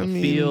and is not on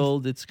the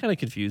field. It's kind of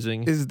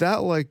confusing. Is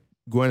that like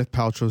Gwyneth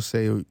Paltrow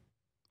saying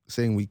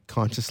we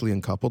consciously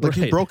uncoupled? Like,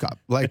 he broke up.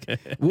 Like,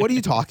 what are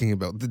you talking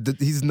about?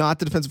 He's not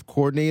the defensive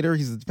coordinator.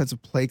 He's the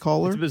defensive play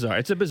caller. It's bizarre.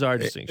 It's a bizarre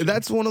distinction.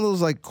 That's one of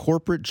those like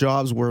corporate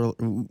jobs where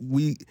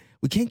we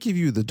can't give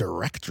you the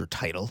director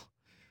title,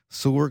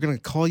 so we're gonna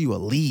call you a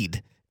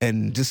lead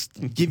and just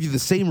give you the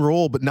same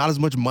role but not as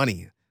much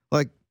money.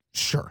 Like,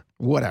 sure,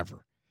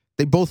 whatever.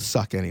 They both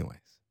suck anyways.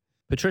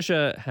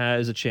 Patricia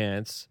has a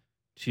chance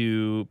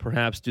to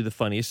perhaps do the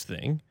funniest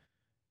thing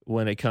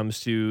when it comes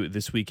to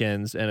this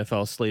weekend's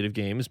NFL slate of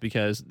games,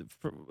 because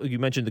you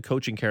mentioned the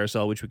coaching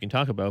carousel, which we can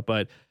talk about,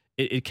 but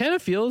it kind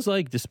of feels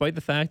like, despite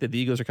the fact that the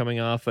Eagles are coming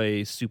off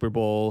a Super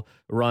Bowl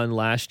run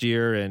last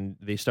year, and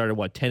they started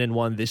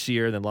 10-1 this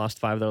year, and then lost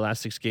 5 of their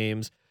last 6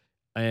 games,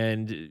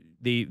 and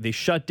they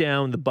shut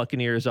down the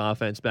Buccaneers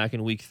offense back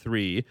in week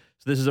 3.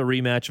 So this is a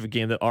rematch of a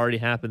game that already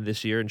happened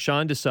this year. And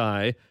Sean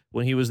Desai,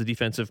 when he was the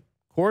defensive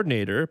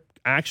coordinator,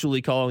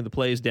 actually calling the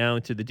plays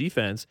down to the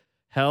defense,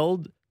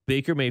 held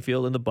Baker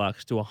Mayfield and the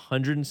Bucs to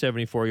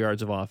 174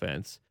 yards of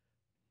offense.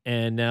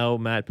 And now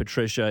Matt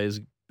Patricia has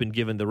been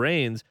given the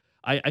reins.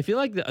 I feel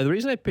like the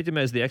reason I picked him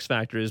as the X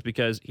factor is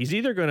because he's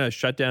either going to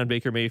shut down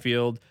Baker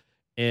Mayfield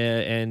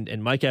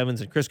and Mike Evans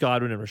and Chris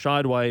Godwin and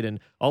Rashad White and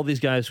all these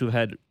guys who've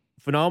had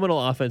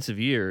phenomenal offensive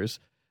years.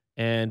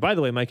 And by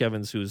the way, Mike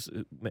Evans, is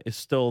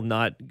still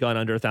not gone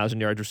under 1,000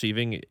 yards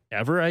receiving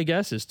ever, I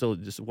guess, is still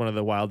just one of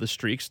the wildest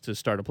streaks to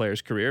start a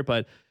player's career.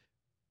 But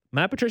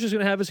Matt Patricia's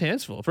going to have his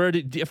hands full for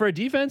a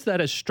defense that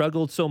has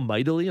struggled so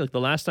mightily. Like the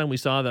last time we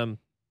saw them,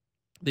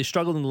 they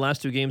struggled in the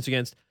last 2 games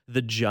against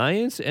the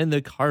Giants and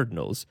the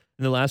Cardinals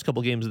in the last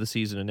couple games of the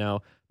season, and now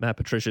Matt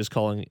Patricia is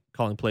calling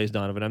plays.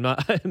 Donovan,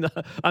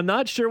 I'm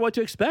not sure what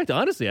to expect,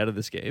 honestly, out of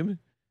this game.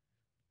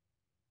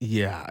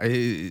 Yeah,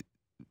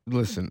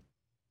 listen,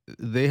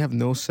 they have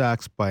no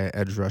sacks by an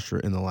edge rusher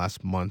in the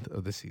last month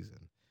of the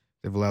season.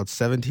 They've allowed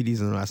 7 TDs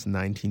in the last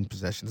 19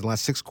 possessions. In the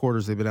last 6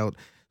 quarters, they've been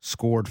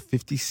outscored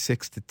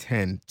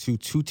 56-10 to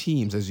 2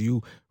 teams, as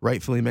you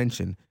rightfully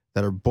mentioned,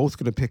 that are both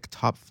going to pick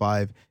top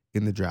 5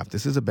 in the draft.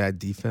 This is a bad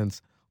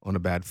defense on a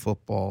bad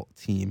football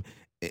team.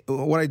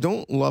 What I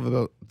don't love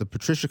about the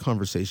Patricia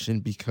conversation,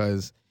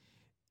 because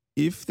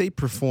if they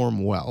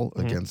perform well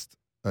against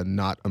a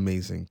not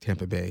amazing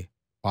Tampa Bay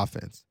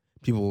offense,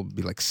 people will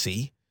be like,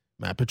 see,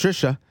 Matt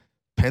Patricia,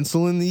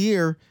 pencil in the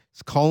ear,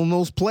 he's calling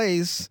those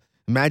plays.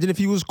 Imagine if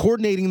he was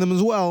coordinating them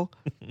as well.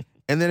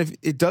 And then if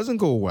it doesn't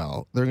go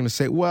well, they're going to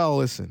say, well,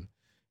 listen,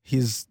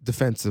 his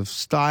defensive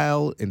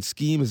style and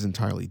scheme is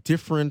entirely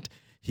different.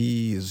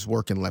 He is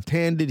working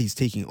left-handed. He's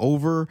taking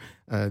over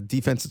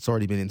defense that's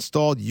already been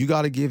installed. You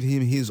got to give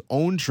him his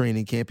own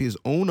training camp, his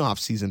own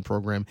off-season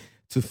program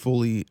to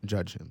fully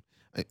judge him.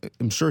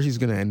 I'm sure he's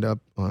going to end up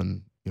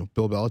on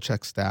Bill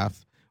Belichick's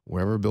staff,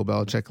 wherever Bill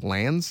Belichick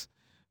lands.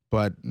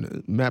 But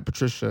Matt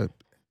Patricia,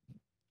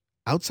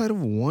 outside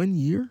of 1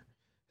 year,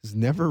 has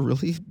never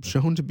really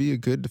shown to be a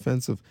good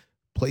defensive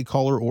play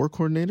caller or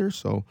coordinator.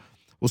 So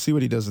we'll see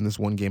what he does in this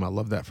one game. I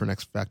love that for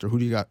next factor. Who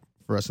do you got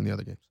for us in the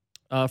other games?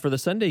 For the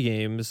Sunday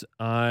games,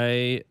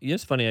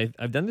 it's funny.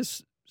 I've done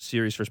this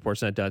series for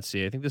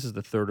Sportsnet.ca. I think this is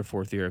the 3rd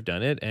or 4th year I've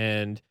done it.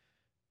 And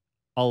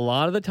a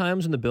lot of the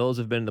times when the Bills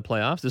have been in the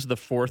playoffs, this is the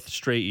 4th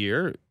straight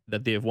year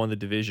that they have won the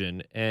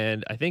division.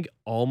 And I think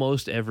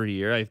almost every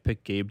year I've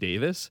picked Gabe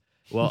Davis.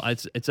 Well,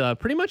 it's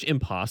pretty much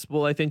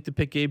impossible, I think, to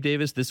pick Gabe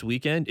Davis this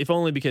weekend, if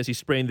only because he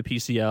sprained the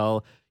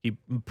PCL. He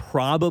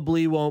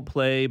probably won't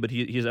play, but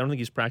I don't think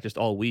he's practiced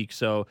all week.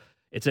 So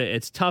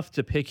it's tough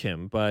to pick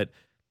him. But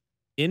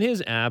in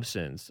his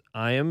absence,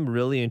 I am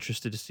really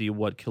interested to see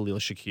what Khalil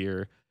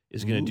Shakir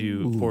is going to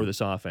do for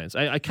this offense.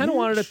 I kind of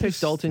wanted to pick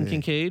Dalton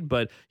Kincaid,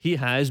 but he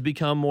has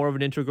become more of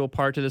an integral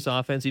part to this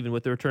offense, even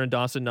with the return of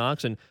Dawson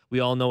Knox, and we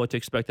all know what to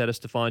expect out of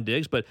Stephon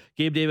Diggs. But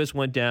Gabe Davis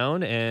went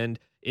down, and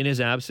in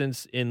his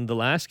absence in the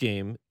last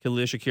game,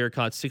 Khalil Shakir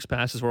caught 6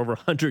 passes for over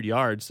 100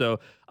 yards. So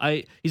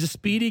he's a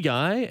speedy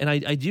guy, and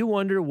I do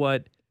wonder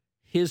what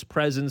his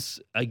presence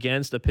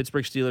against a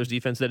Pittsburgh Steelers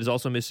defense that is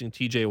also missing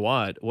TJ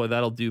Watt, what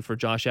that'll do for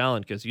Josh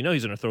Allen, because he's going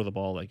to throw the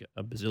ball like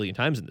a bazillion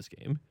times in this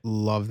game.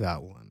 Love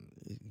that one.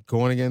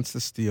 Going against the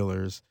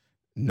Steelers,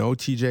 no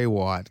TJ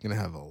Watt, going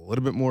to have a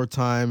little bit more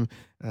time,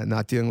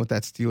 not dealing with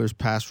that Steelers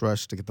pass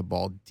rush to get the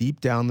ball deep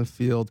down the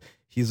field.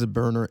 He's a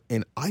burner,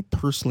 and I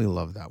personally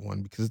love that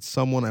one because it's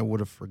someone I would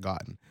have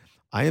forgotten.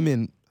 I'm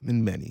in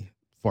many,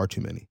 far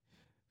too many,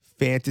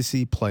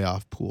 fantasy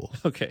playoff pools.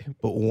 Okay.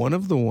 But one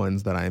of the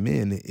ones that I'm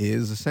in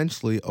is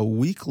essentially a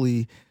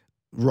weekly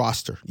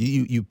roster.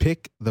 You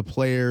pick the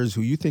players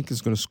who you think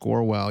is going to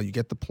score well. You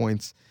get the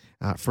points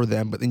for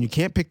them, but then you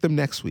can't pick them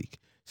next week.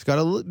 It's got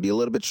to be a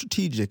little bit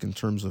strategic in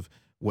terms of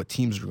what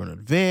teams are going to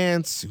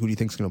advance, who do you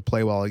think is going to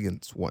play well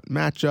against what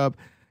matchup.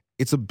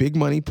 It's a big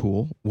money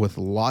pool with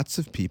lots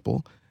of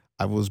people.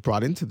 I was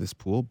brought into this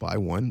pool by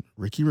one,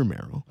 Ricky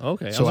Romero.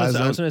 Okay, so I was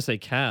going to say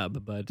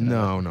Cab, but...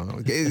 No.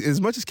 As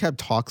much as Cab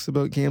talks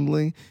about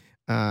gambling,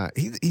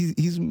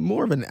 he's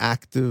more of an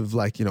active,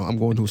 I'm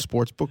going to a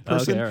sports book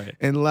person, okay, right.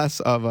 and less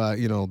of a,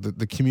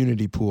 the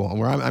community pool,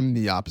 where I'm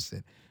the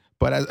opposite.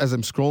 But as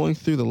I'm scrolling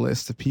through the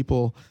list of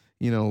people,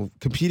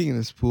 competing in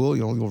this pool,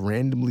 you'll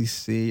randomly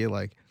see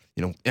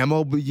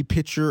MLB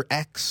pitcher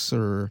X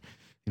or,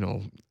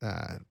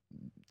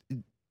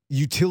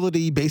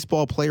 utility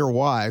baseball player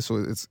Y. So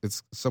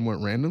it's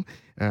somewhat random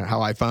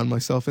how I found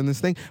myself in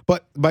this thing.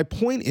 But my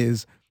point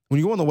is, when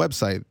you go on the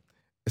website,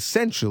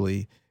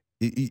 essentially,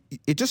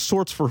 it just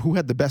sorts for who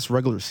had the best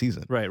regular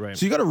season. Right.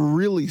 So you got to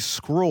really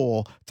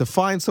scroll to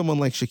find someone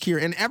like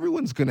Shakir, and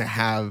everyone's going to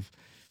have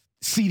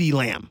CeeDee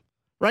Lamb,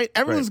 right?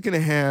 Everyone's going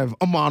to have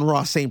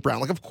Amon-Ra St.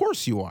 Brown. Of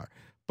course you are.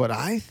 But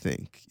I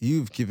think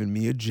you've given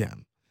me a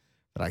gem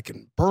that I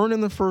can burn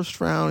in the first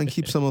round and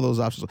keep some of those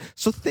options.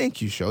 So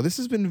thank you, show. This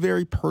has been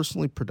very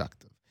personally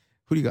productive.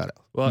 Who do you got?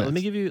 Well, next?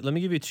 let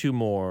me give you two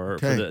more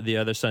for the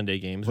other Sunday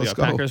games. Let's We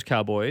got go. Packers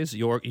Cowboys.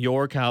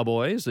 Your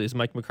Cowboys. Is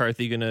Mike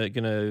McCarthy gonna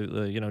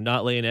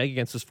not lay an egg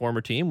against his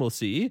former team? We'll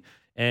see.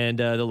 And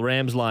the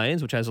Rams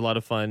Lions, which has a lot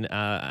of fun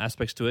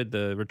aspects to it.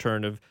 The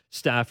return of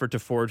Stafford to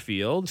Ford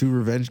Field. 2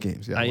 revenge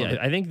games. Yeah,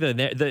 I think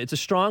it's a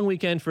strong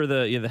weekend for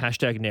the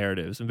hashtag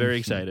narratives. I'm very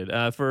excited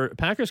for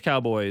Packers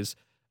Cowboys.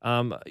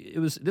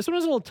 This one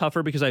was a little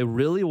tougher because I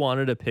really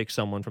wanted to pick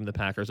someone from the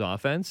Packers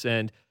offense.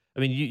 And I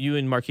mean, you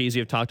and Marchese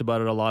have talked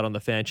about it a lot on the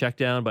fan check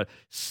down, but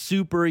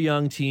super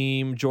young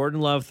team.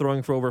 Jordan Love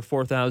throwing for over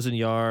 4,000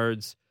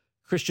 yards.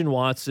 Christian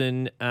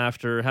Watson,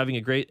 after having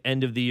a great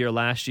end of the year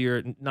last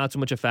year, not so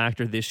much a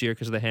factor this year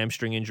because of the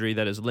hamstring injury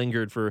that has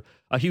lingered for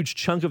a huge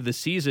chunk of the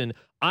season.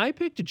 I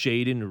picked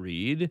Jaden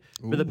Reed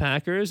for the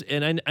Packers,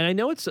 and I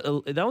know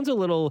that one's a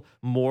little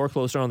more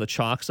closer on the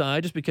chalk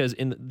side, just because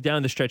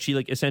down the stretch he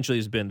essentially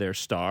has been their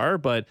star.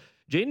 But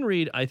Jaden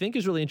Reed, I think,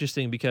 is really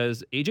interesting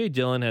because A.J.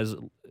 Dillon has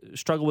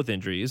struggled with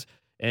injuries,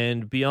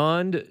 and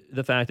beyond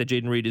the fact that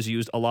Jaden Reed is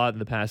used a lot in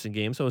the passing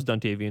game, so is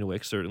Dontavian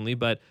Wicks certainly,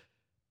 but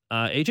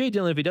A.J.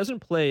 Dillon, if he doesn't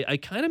play,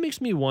 it kind of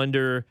makes me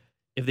wonder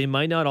if they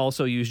might not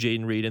also use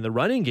Jaden Reed in the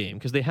running game,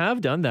 because they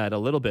have done that a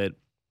little bit.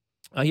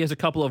 He has a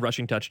couple of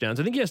rushing touchdowns.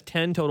 I think he has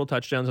 10 total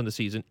touchdowns on the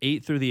season,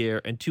 8 through the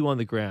air and 2 on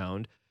the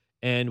ground.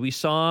 And we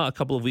saw a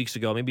couple of weeks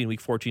ago, maybe in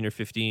week 14 or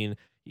 15,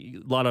 a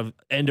lot of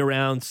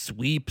end-around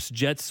sweeps,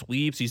 jet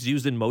sweeps. He's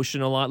used in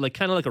motion a lot,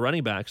 kind of like a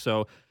running back.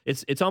 So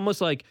it's almost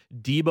like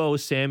Debo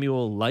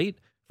Samuel light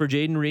for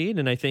Jaden Reed,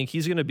 and I think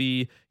he's going to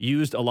be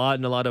used a lot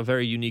in a lot of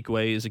very unique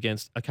ways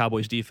against a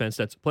Cowboys defense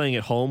that's playing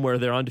at home where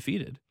they're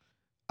undefeated.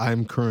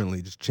 I'm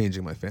currently just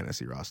changing my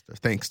fantasy roster,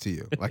 thanks to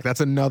you.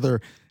 That's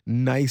another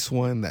nice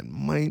one that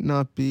might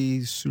not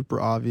be super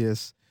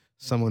obvious.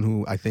 Someone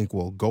who I think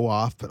will go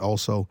off, but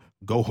also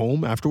go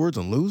home afterwards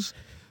and lose,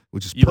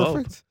 which is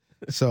perfect.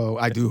 So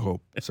I do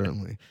hope,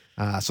 certainly.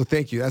 So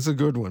thank you. That's a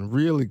good one.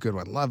 Really good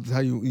one. Loved how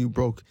you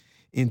broke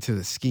into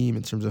the scheme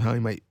in terms of how he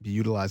might be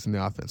utilized in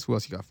the offense. Who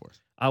else you got for us?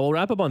 I will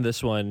wrap up on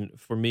this one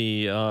for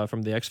me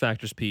from the X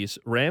Factors piece.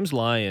 Rams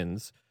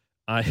Lions.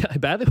 I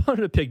badly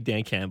wanted to pick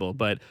Dan Campbell,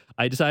 but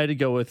I decided to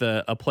go with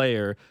a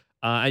player.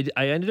 I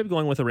ended up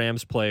going with a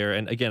Rams player,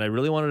 and again, I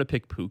really wanted to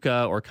pick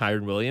Puka or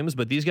Kyron Williams,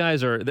 but these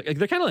guys they're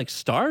kind of like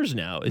stars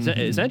now.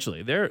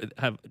 Essentially, they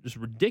have just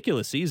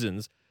ridiculous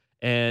seasons,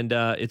 and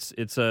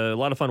it's a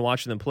lot of fun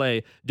watching them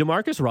play.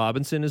 DeMarcus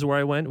Robinson is where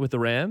I went with the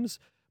Rams,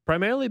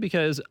 primarily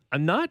because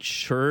I'm not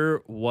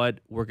sure what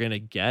we're gonna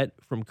get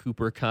from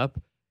Cooper Kupp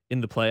in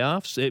the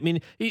playoffs. I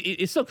mean,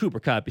 it's still Cooper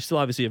Kupp. He's still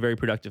obviously a very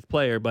productive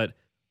player, but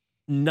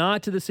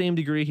not to the same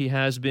degree he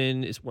has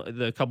been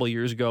a couple of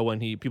years ago when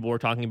people were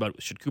talking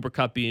about should Cooper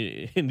Kupp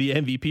be in the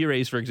MVP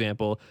race, for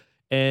example.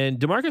 And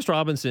DeMarcus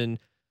Robinson,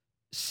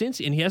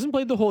 and he hasn't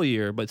played the whole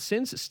year, but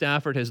since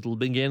Stafford has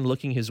began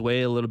looking his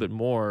way a little bit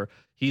more,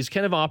 he's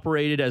kind of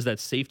operated as that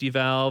safety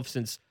valve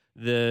since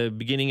the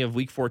beginning of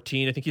week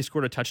 14. I think he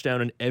scored a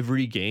touchdown in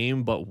every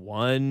game but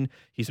one.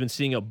 He's been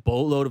seeing a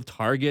boatload of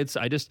targets.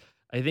 I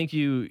think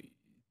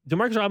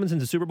DeMarcus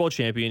Robinson's a Super Bowl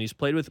champion. He's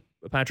played with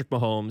Patrick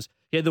Mahomes.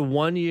 He had the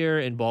 1 year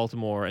in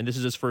Baltimore, and this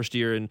is his first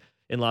year in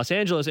Los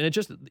Angeles. And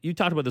you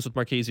talked about this with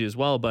Marchese as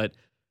well, but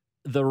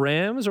the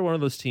Rams are one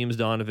of those teams,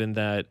 Donovan,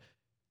 that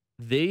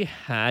they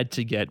had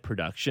to get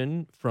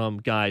production from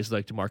guys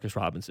like DeMarcus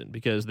Robinson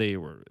because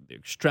they're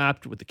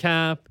strapped with the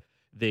cap.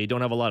 They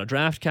don't have a lot of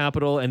draft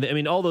capital. And I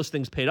mean, all those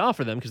things paid off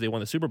for them because they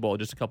won the Super Bowl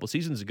just a couple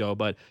seasons ago,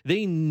 but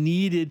they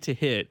needed to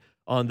hit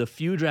on the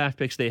few draft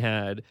picks they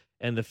had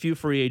and the few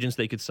free agents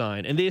they could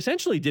sign. And they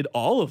essentially did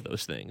all of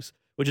those things,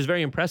 which is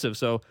very impressive.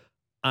 So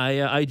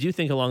I do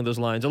think along those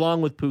lines,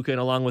 along with Puka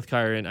and along with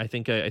Kyron, I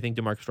think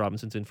DeMarcus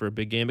Robinson's in for a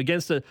big game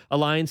against a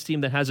Lions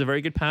team that has a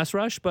very good pass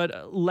rush,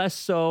 but less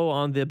so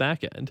on the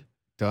back end.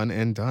 Done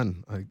and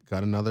done. I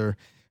got another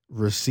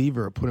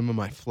receiver, put him in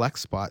my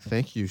flex spot.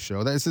 Thank you,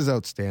 show. This is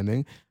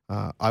outstanding.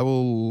 I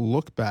will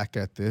look back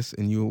at this,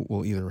 and you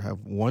will either have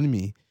won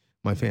me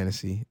my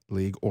fantasy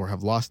league or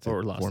have lost it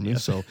for me.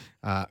 Yes. So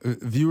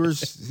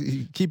viewers,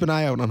 keep an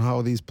eye out on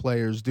how these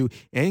players do,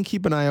 and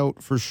keep an eye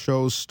out for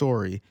show's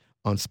story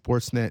on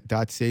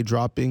sportsnet.ca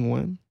dropping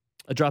when?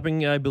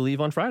 Dropping, I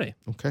believe, on Friday.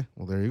 Okay,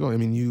 well, there you go. I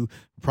mean, you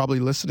probably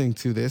listening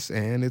to this,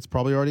 and it's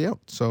probably already out.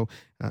 So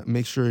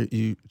make sure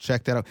you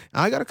check that out.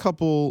 I got a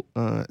couple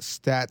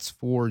stats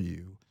for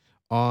you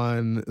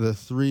on the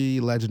 3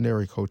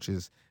 legendary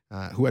coaches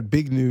who had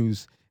big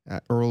news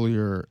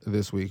earlier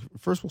this week.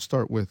 First, we'll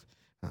start with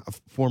a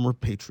former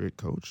Patriot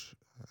coach.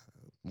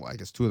 Well, I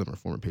guess 2 of them are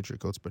former Patriot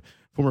coach, but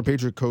former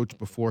Patriot coach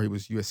before he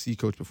was USC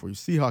coach, before he was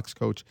Seahawks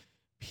coach,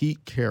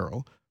 Pete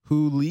Carroll,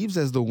 who leaves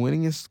as the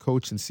winningest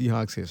coach in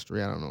Seahawks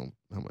history. I don't know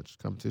how much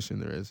competition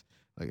there is.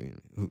 It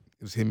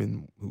was him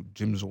and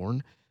Jim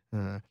Zorn.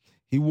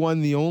 He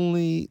won the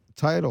only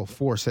title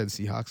for said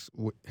Seahawks,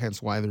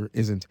 hence why there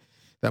isn't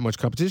that much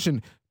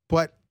competition,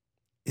 but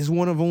is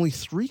one of only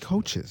 3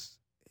 coaches.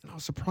 And I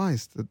was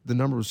surprised that the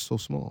number was so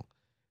small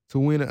to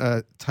win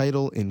a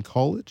title in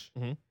college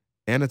Mhm.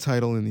 and a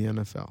title in the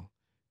NFL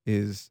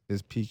is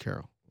Pete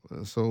Carroll.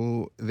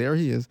 So there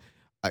he is.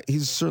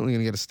 He's certainly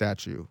going to get a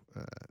statue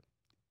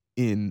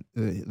in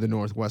the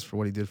Northwest for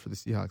what he did for the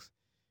Seahawks.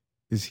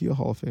 Is he a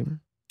Hall of Famer?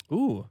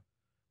 Ooh,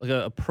 like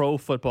a pro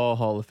football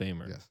Hall of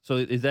Famer. Yes. So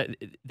is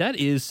that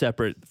is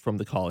separate from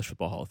the college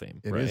football Hall of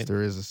Fame, It right? is.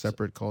 There is a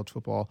separate college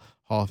football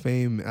Hall of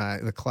Fame.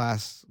 The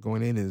class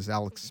going in is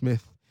Alex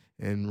Smith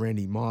and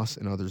Randy Moss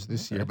and others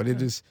this year, but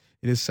it is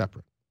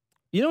separate.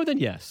 You know what? Then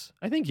yes,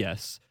 I think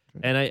yes,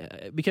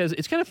 and because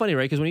it's kind of funny,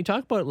 right? Because when you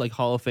talk about like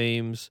Hall of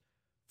Fames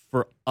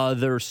for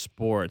other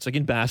sports, like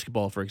in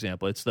basketball, for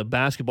example, it's the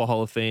Basketball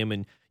Hall of Fame,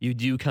 and you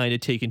do kind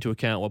of take into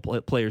account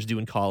what players do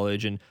in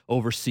college and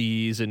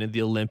overseas and in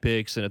the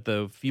Olympics and at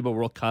the FIBA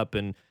World Cup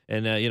and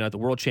at the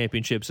World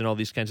Championships and all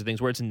these kinds of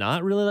things, where it's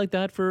not really like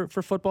that for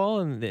football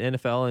and the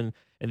NFL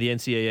and the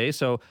NCAA.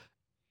 So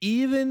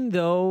even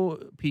though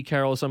Pete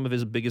Carroll, some of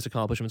his biggest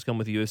accomplishments come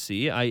with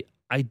USC,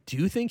 I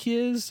do think he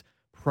is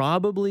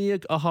probably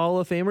a Hall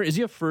of Famer. Is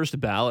he a first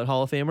ballot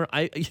Hall of Famer?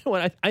 You know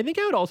what? I think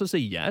I would also say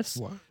yes.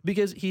 What?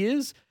 Because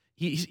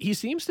he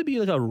seems to be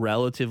like a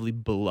relatively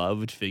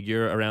beloved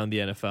figure around the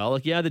NFL.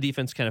 Like, yeah, the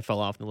defense kind of fell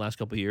off in the last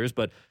couple of years,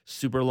 but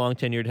super long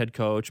tenured head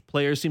coach.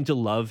 Players seem to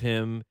love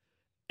him.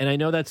 And I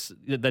know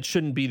that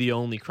shouldn't be the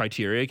only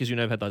criteria, because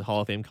I've had the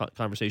Hall of Fame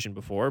conversation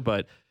before,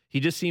 but he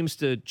just seems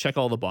to check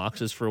all the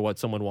boxes for what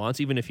someone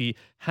wants, even if he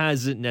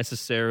hasn't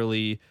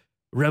necessarily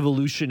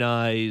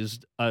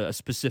revolutionized a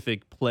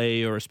specific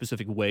play or a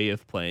specific way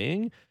of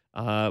playing.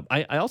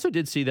 I also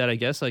did see that, I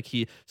guess, like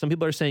some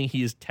people are saying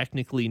he is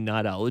technically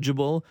not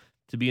eligible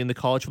to be in the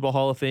College Football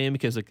Hall of Fame,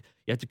 because like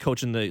you have to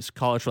coach in the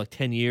college for like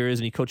 10 years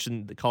and he coached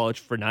in the college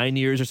for 9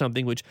 years or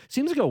something, which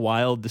seems like a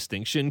wild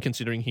distinction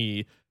considering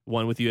he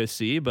won with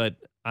USC. But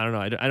I don't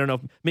know. I don't know.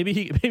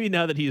 Maybe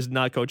now that he's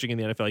not coaching in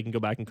the NFL, he can go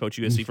back and coach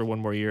USC for one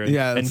more year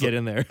and get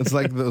in there. It's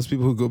like those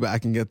people who go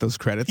back and get those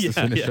credits to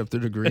finish up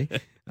their degree.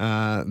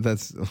 Yeah.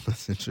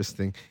 That's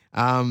interesting.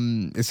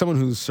 As someone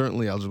who's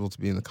certainly eligible to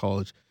be in the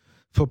College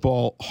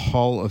Football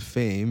Hall of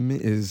Fame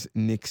is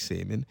Nick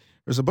Saban.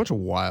 There's a bunch of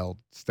wild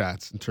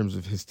stats in terms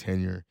of his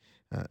tenure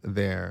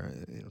there.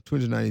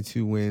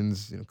 292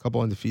 wins, a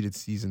couple undefeated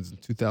seasons in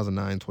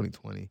 2009,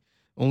 2020.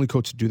 Only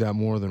coach to do that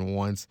more than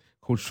once.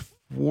 Coached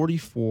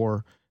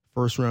 44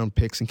 first-round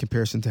picks in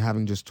comparison to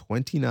having just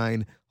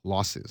 29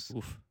 losses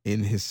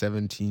in his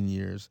 17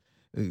 years.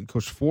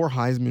 Coached 4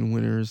 Heisman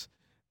winners,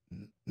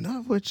 none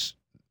of which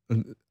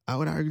I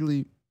would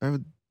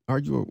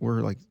argue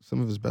were like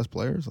some of his best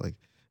players. Like,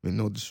 I mean,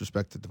 no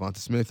disrespect to Devonta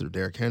Smith or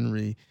Derrick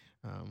Henry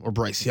or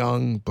Bryce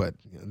Young, but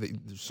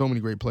there's so many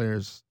great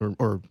players,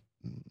 or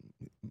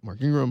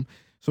Mark Ingram.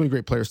 So many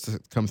great players to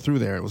come through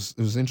there. It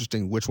was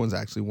interesting which ones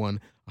actually won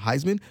a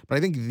Heisman. But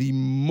I think the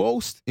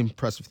most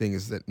impressive thing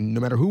is that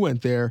no matter who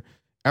went there,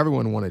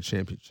 everyone won a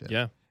championship.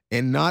 Yeah.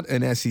 And not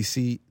an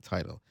SEC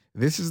title.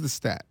 This is the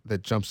stat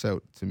that jumps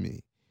out to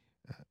me.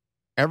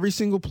 Every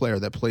single player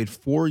that played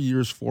 4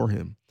 years for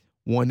him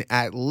won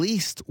at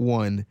least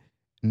one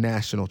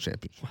national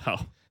championship.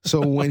 Wow.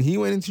 So when he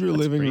went into your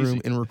living crazy.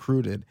 room and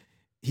recruited,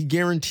 he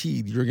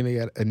guaranteed you're going to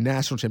get a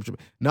national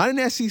championship. Not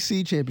an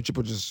SEC championship,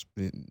 which is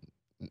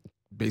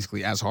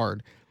basically as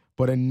hard,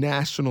 but a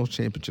national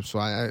championship. So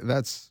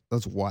that's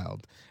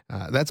wild.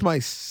 That's my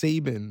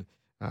Saban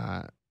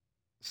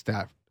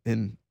stat.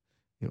 And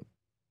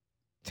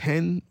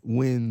 10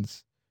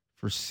 wins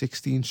for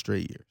 16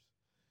 straight years.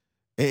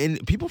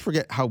 And people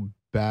forget how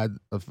bad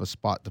of a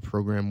spot the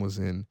program was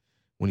in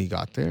when he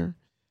got there.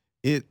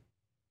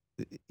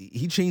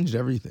 He changed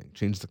everything,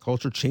 changed the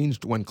culture,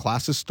 changed when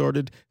classes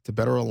started to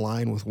better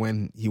align with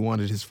when he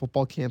wanted his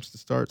football camps to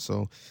start.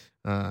 So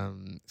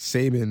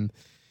Saban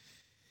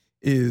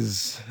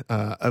is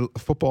a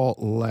football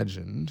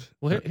legend.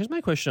 Well, here's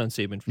my question on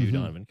Saban for you, Mm-hmm.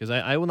 Donovan, because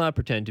I will not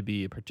pretend to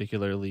be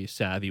particularly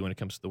savvy when it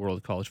comes to the world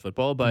of college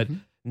football, but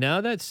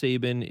now that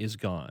Saban is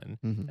gone,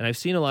 and I've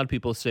seen a lot of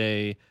people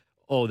say,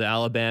 oh, the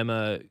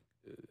Alabama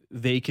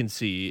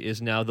vacancy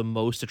is now the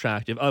most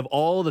attractive of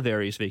all the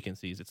various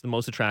vacancies. It's the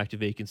most attractive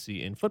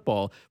vacancy in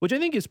football, which I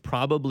think is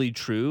probably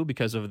true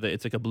because of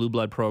it's like a blue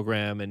blood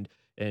program,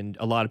 and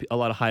a lot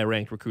of high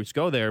ranked recruits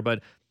go there.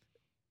 But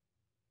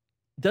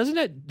doesn't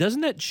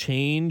that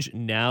change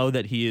now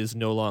that he is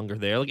no longer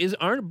there? Like,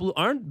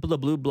 aren't the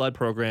blue blood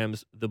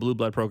programs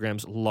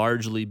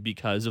largely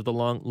because of the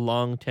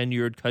long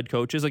tenured head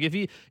coaches? Like,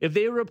 if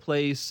they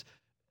replace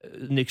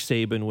Nick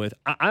Saban with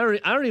I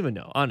don't even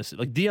know, honestly,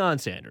 like Deion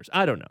Sanders,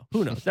 I don't know,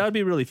 who knows, that would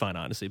be really fun,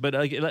 honestly, but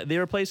like they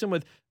replace him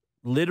with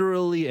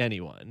literally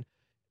anyone,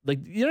 like,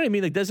 you know what I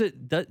mean? Like,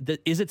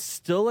 is it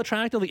still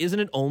attractive? Like, isn't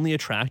it only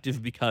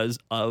attractive because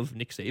of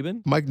Nick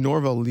Saban? Mike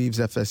Norvell leaves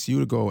FSU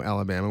to go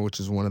Alabama, which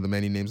is one of the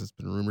many names that's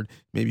been rumored.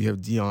 Maybe you have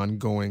Deion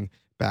going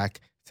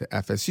back to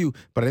FSU,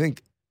 but I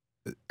think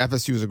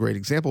FSU is a great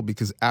example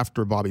because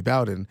after Bobby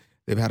Bowden,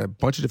 they've had a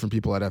bunch of different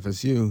people at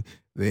FSU.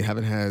 They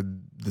haven't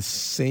had the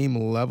same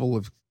level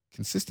of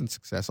consistent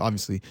success.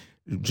 Obviously,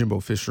 Jimbo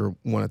Fisher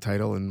won a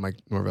title and Mike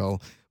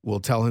Norvell will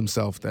tell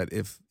himself that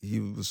if he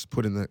was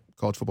put in the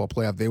college football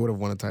playoff, they would have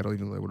won a title,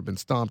 even though they would have been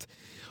stomped.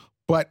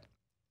 But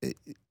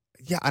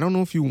yeah, I don't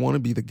know if you want to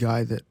be the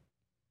guy that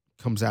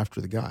comes after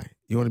the guy.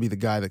 You want to be the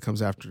guy that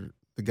comes after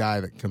the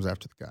guy that comes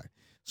after the guy.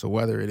 So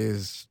whether it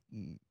is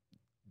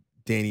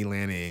Danny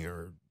Lanning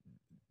or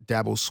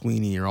Dabo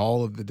Sweeney or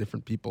all of the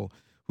different people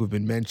who have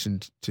been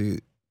mentioned to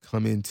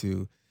come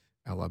into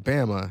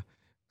Alabama,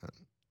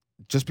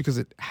 just because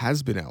it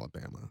has been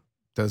Alabama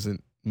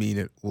doesn't mean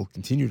it will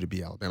continue to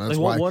be Alabama. That's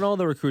why won't all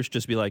the recruits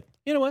just be like,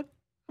 you know what?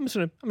 I'm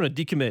gonna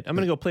decommit. I'm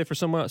gonna go play for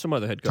some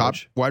other head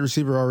coach. Top wide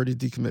receiver already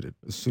decommitted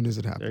as soon as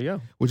it happened. There you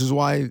go. Which is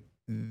why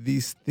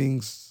these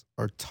things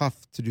are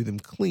tough to do them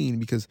clean,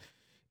 because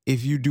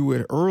if you do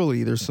it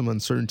early, there's some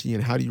uncertainty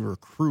in how do you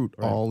recruit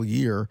all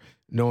year,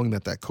 knowing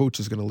that coach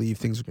is going to leave,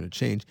 things are going to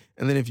change.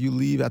 And then if you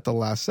leave at the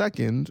last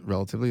second,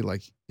 relatively,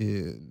 like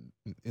in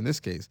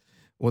this case,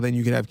 well, then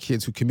you can have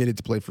kids who committed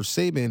to play for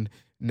Saban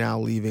now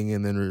leaving,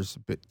 and then there's a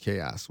bit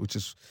chaos, which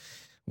is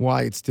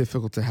why it's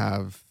difficult to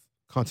have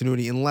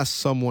continuity unless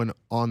someone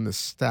on the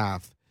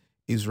staff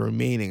is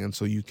remaining. And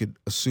so you could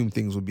assume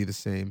things would be the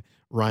same.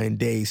 Ryan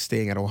Day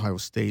staying at Ohio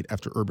State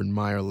after Urban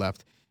Meyer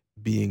left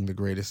being the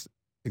greatest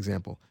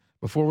example.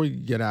 Before we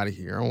get out of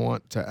here, I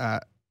want to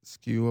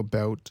ask you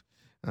about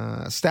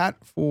a stat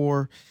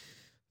for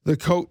the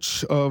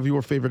coach of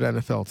your favorite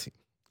NFL team,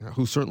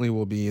 who certainly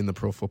will be in the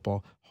Pro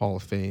Football Hall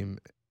of Fame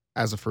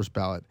as a first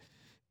ballot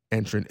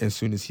entrant as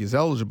soon as he is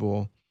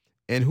eligible,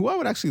 and who I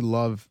would actually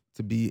love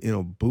to be in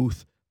a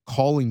booth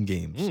calling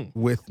games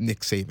with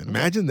Nick Saban.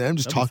 Imagine them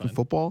just talking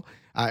football.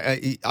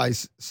 I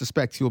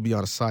suspect he'll be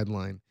on a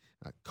sideline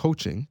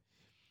coaching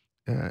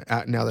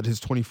now that his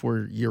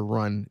 24-year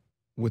run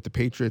with the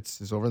Patriots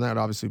is over. And that would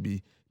obviously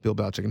be Bill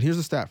Belichick. And here's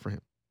the stat for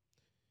him.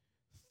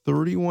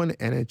 31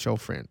 NHL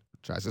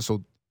franchises,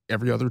 so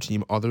every other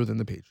team other than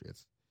the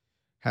Patriots,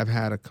 have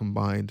had a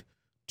combined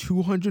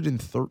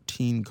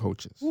 213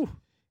 coaches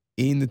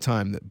in the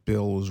time that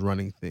Bill was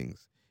running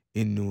things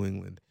in New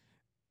England.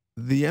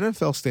 The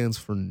NFL stands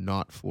for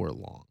not for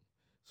long.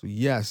 So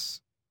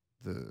yes,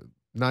 the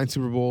 9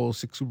 Super Bowls,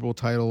 6 Super Bowl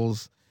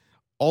titles,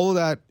 all of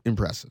that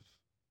impressive.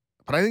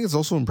 But I think it's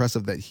also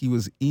impressive that he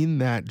was in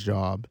that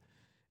job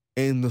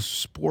and the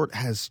sport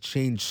has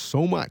changed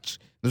so much.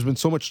 There's been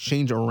so much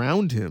change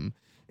around him,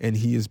 and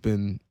he has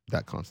been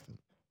that constant.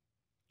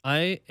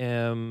 I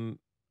am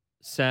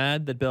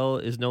sad that Bill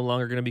is no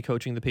longer going to be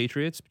coaching the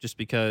Patriots, just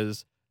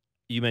because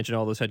you mentioned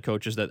all those head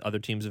coaches that other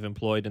teams have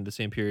employed in the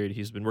same period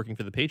he's been working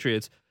for the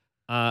Patriots.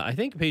 I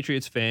think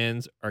Patriots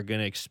fans are going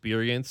to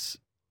experience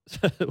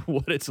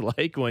what it's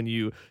like when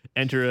you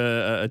enter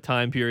a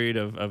time period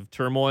of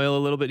turmoil a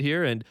little bit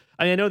here. And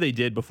I know they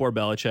did before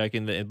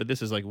Belichick, but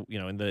this is like,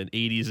 in the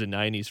 80s and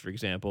 90s, for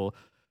example.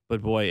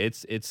 But boy,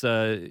 it's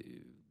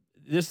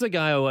this is a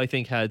guy who I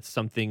think had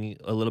something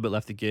a little bit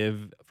left to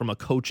give from a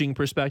coaching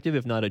perspective,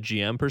 if not a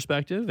GM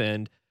perspective.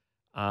 And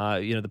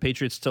the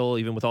Patriots still,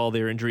 even with all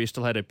their injuries,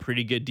 still had a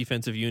pretty good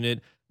defensive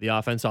unit. The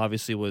offense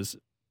obviously was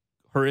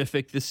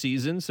horrific this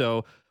season.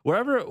 So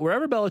wherever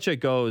Belichick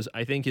goes,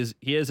 I think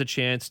he has a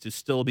chance to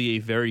still be a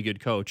very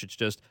good coach. It's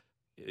just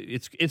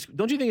it's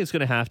don't you think it's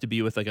going to have to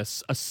be with like a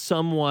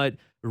somewhat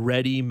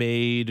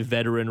ready-made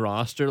veteran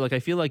roster? Like I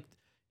feel like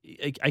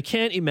I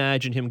can't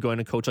imagine him going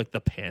to coach like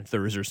the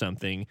Panthers or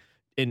something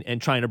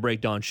and trying to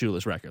break Don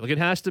Shula's record. Like it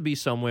has to be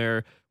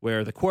somewhere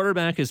where the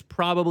quarterback is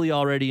probably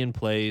already in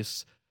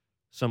place,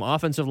 some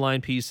offensive line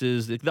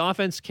pieces. The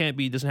offense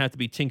doesn't have to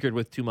be tinkered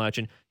with too much,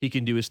 and he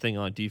can do his thing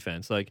on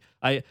defense. Like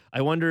I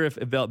wonder if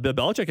Bill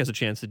Belichick has a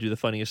chance to do the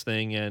funniest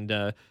thing,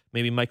 and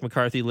maybe Mike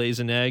McCarthy lays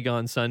an egg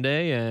on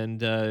Sunday,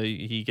 and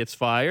he gets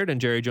fired, and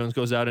Jerry Jones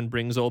goes out and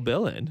brings old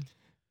Bill in.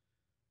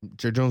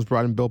 Jerry Jones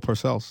brought in Bill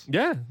Parcells.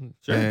 Yeah,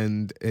 sure.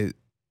 And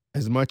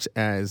as much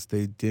as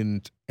they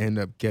didn't end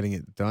up getting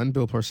it done,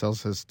 Bill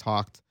Parcells has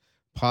talked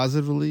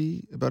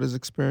positively about his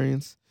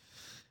experience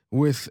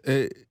with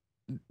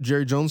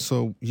Jerry Jones,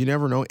 so you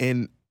never know.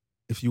 And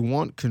if you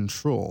want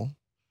control,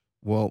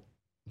 well,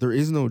 there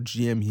is no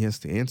GM he has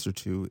to answer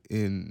to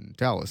in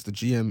Dallas. The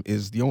GM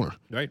is the owner.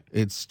 Right.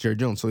 It's Jerry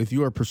Jones. So if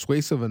you are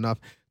persuasive enough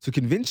to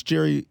convince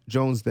Jerry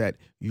Jones that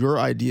your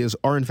ideas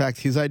are in fact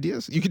his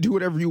ideas, you can do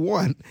whatever you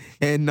want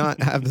and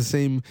not have the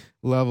same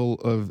level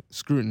of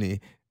scrutiny.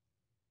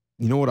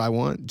 You know what I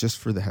want, just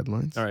for the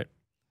headlines? All right.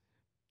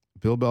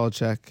 Bill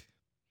Belichick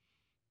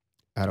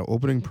at an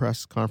opening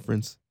press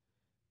conference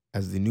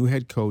as the new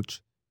head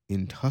coach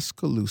in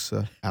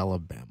Tuscaloosa,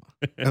 Alabama.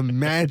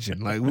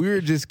 Imagine, like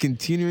we're just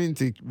continuing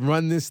to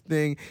run this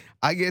thing.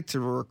 I get to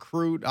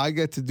recruit. I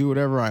get to do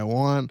whatever I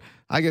want.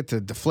 I get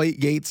to deflate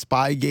gate,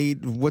 spy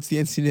gate. What's the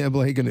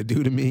NCAA going to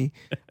do to me?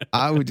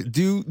 I would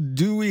do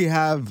we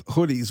have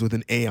hoodies with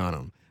an A on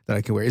them that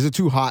I can wear? Is it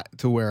too hot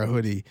to wear a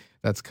hoodie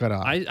that's cut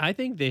off? I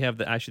think they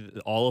have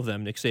all of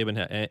them, Nick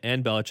Saban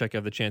and Belichick,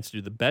 have the chance to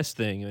do the best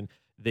thing, and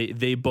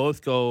they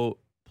both go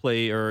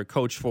play or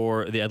coach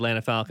for the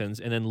Atlanta Falcons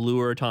and then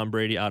lure Tom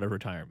Brady out of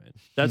retirement.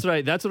 That's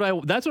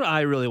what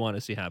I really want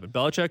to see happen.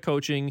 Belichick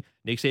coaching,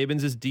 Nick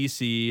Saban's his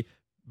DC,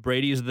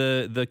 Brady's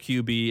the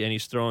QB, and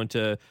he's thrown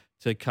to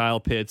to Kyle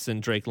Pitts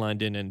and Drake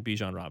London and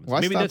Bijan Robinson.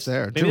 Why maybe stop that's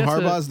there? maybe Jim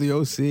that's Harbaugh's the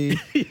OC.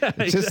 Yeah,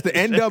 It's just the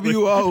exactly.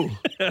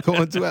 NWO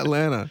going to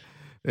Atlanta.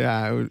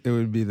 Yeah, it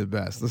would be the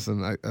best.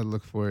 Listen, I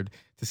look forward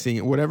to seeing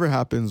it. Whatever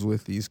happens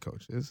with these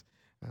coaches,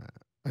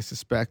 I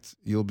suspect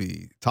you'll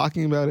be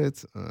talking about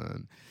it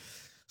on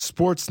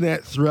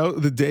Sportsnet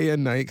throughout the day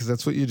and night, because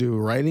that's what you do,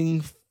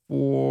 writing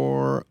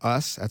for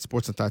us at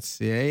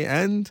sportsnet.ca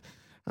and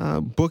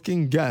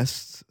booking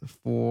guests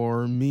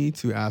for me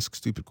to ask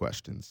stupid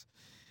questions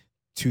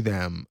to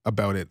them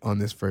about it on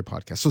this very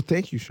podcast. So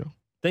thank you, Show.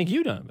 Thank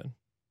you, Donovan.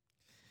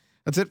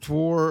 That's it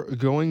for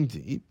Going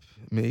Deep.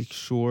 Make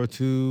sure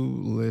to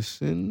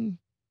listen,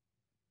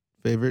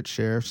 favorite,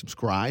 share,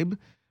 subscribe,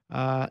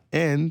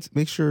 and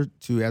make sure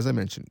to, as I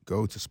mentioned,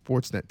 go to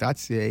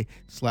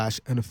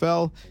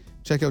sportsnet.ca/NFL.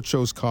 Check out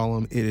Show's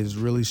column. It is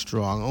really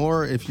strong.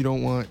 Or if you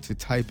don't want to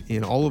type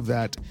in all of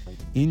that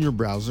in your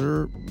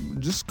browser,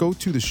 just go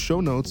to the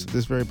show notes of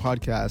this very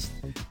podcast.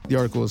 The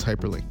article is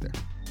hyperlinked there.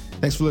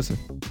 Thanks for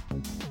listening.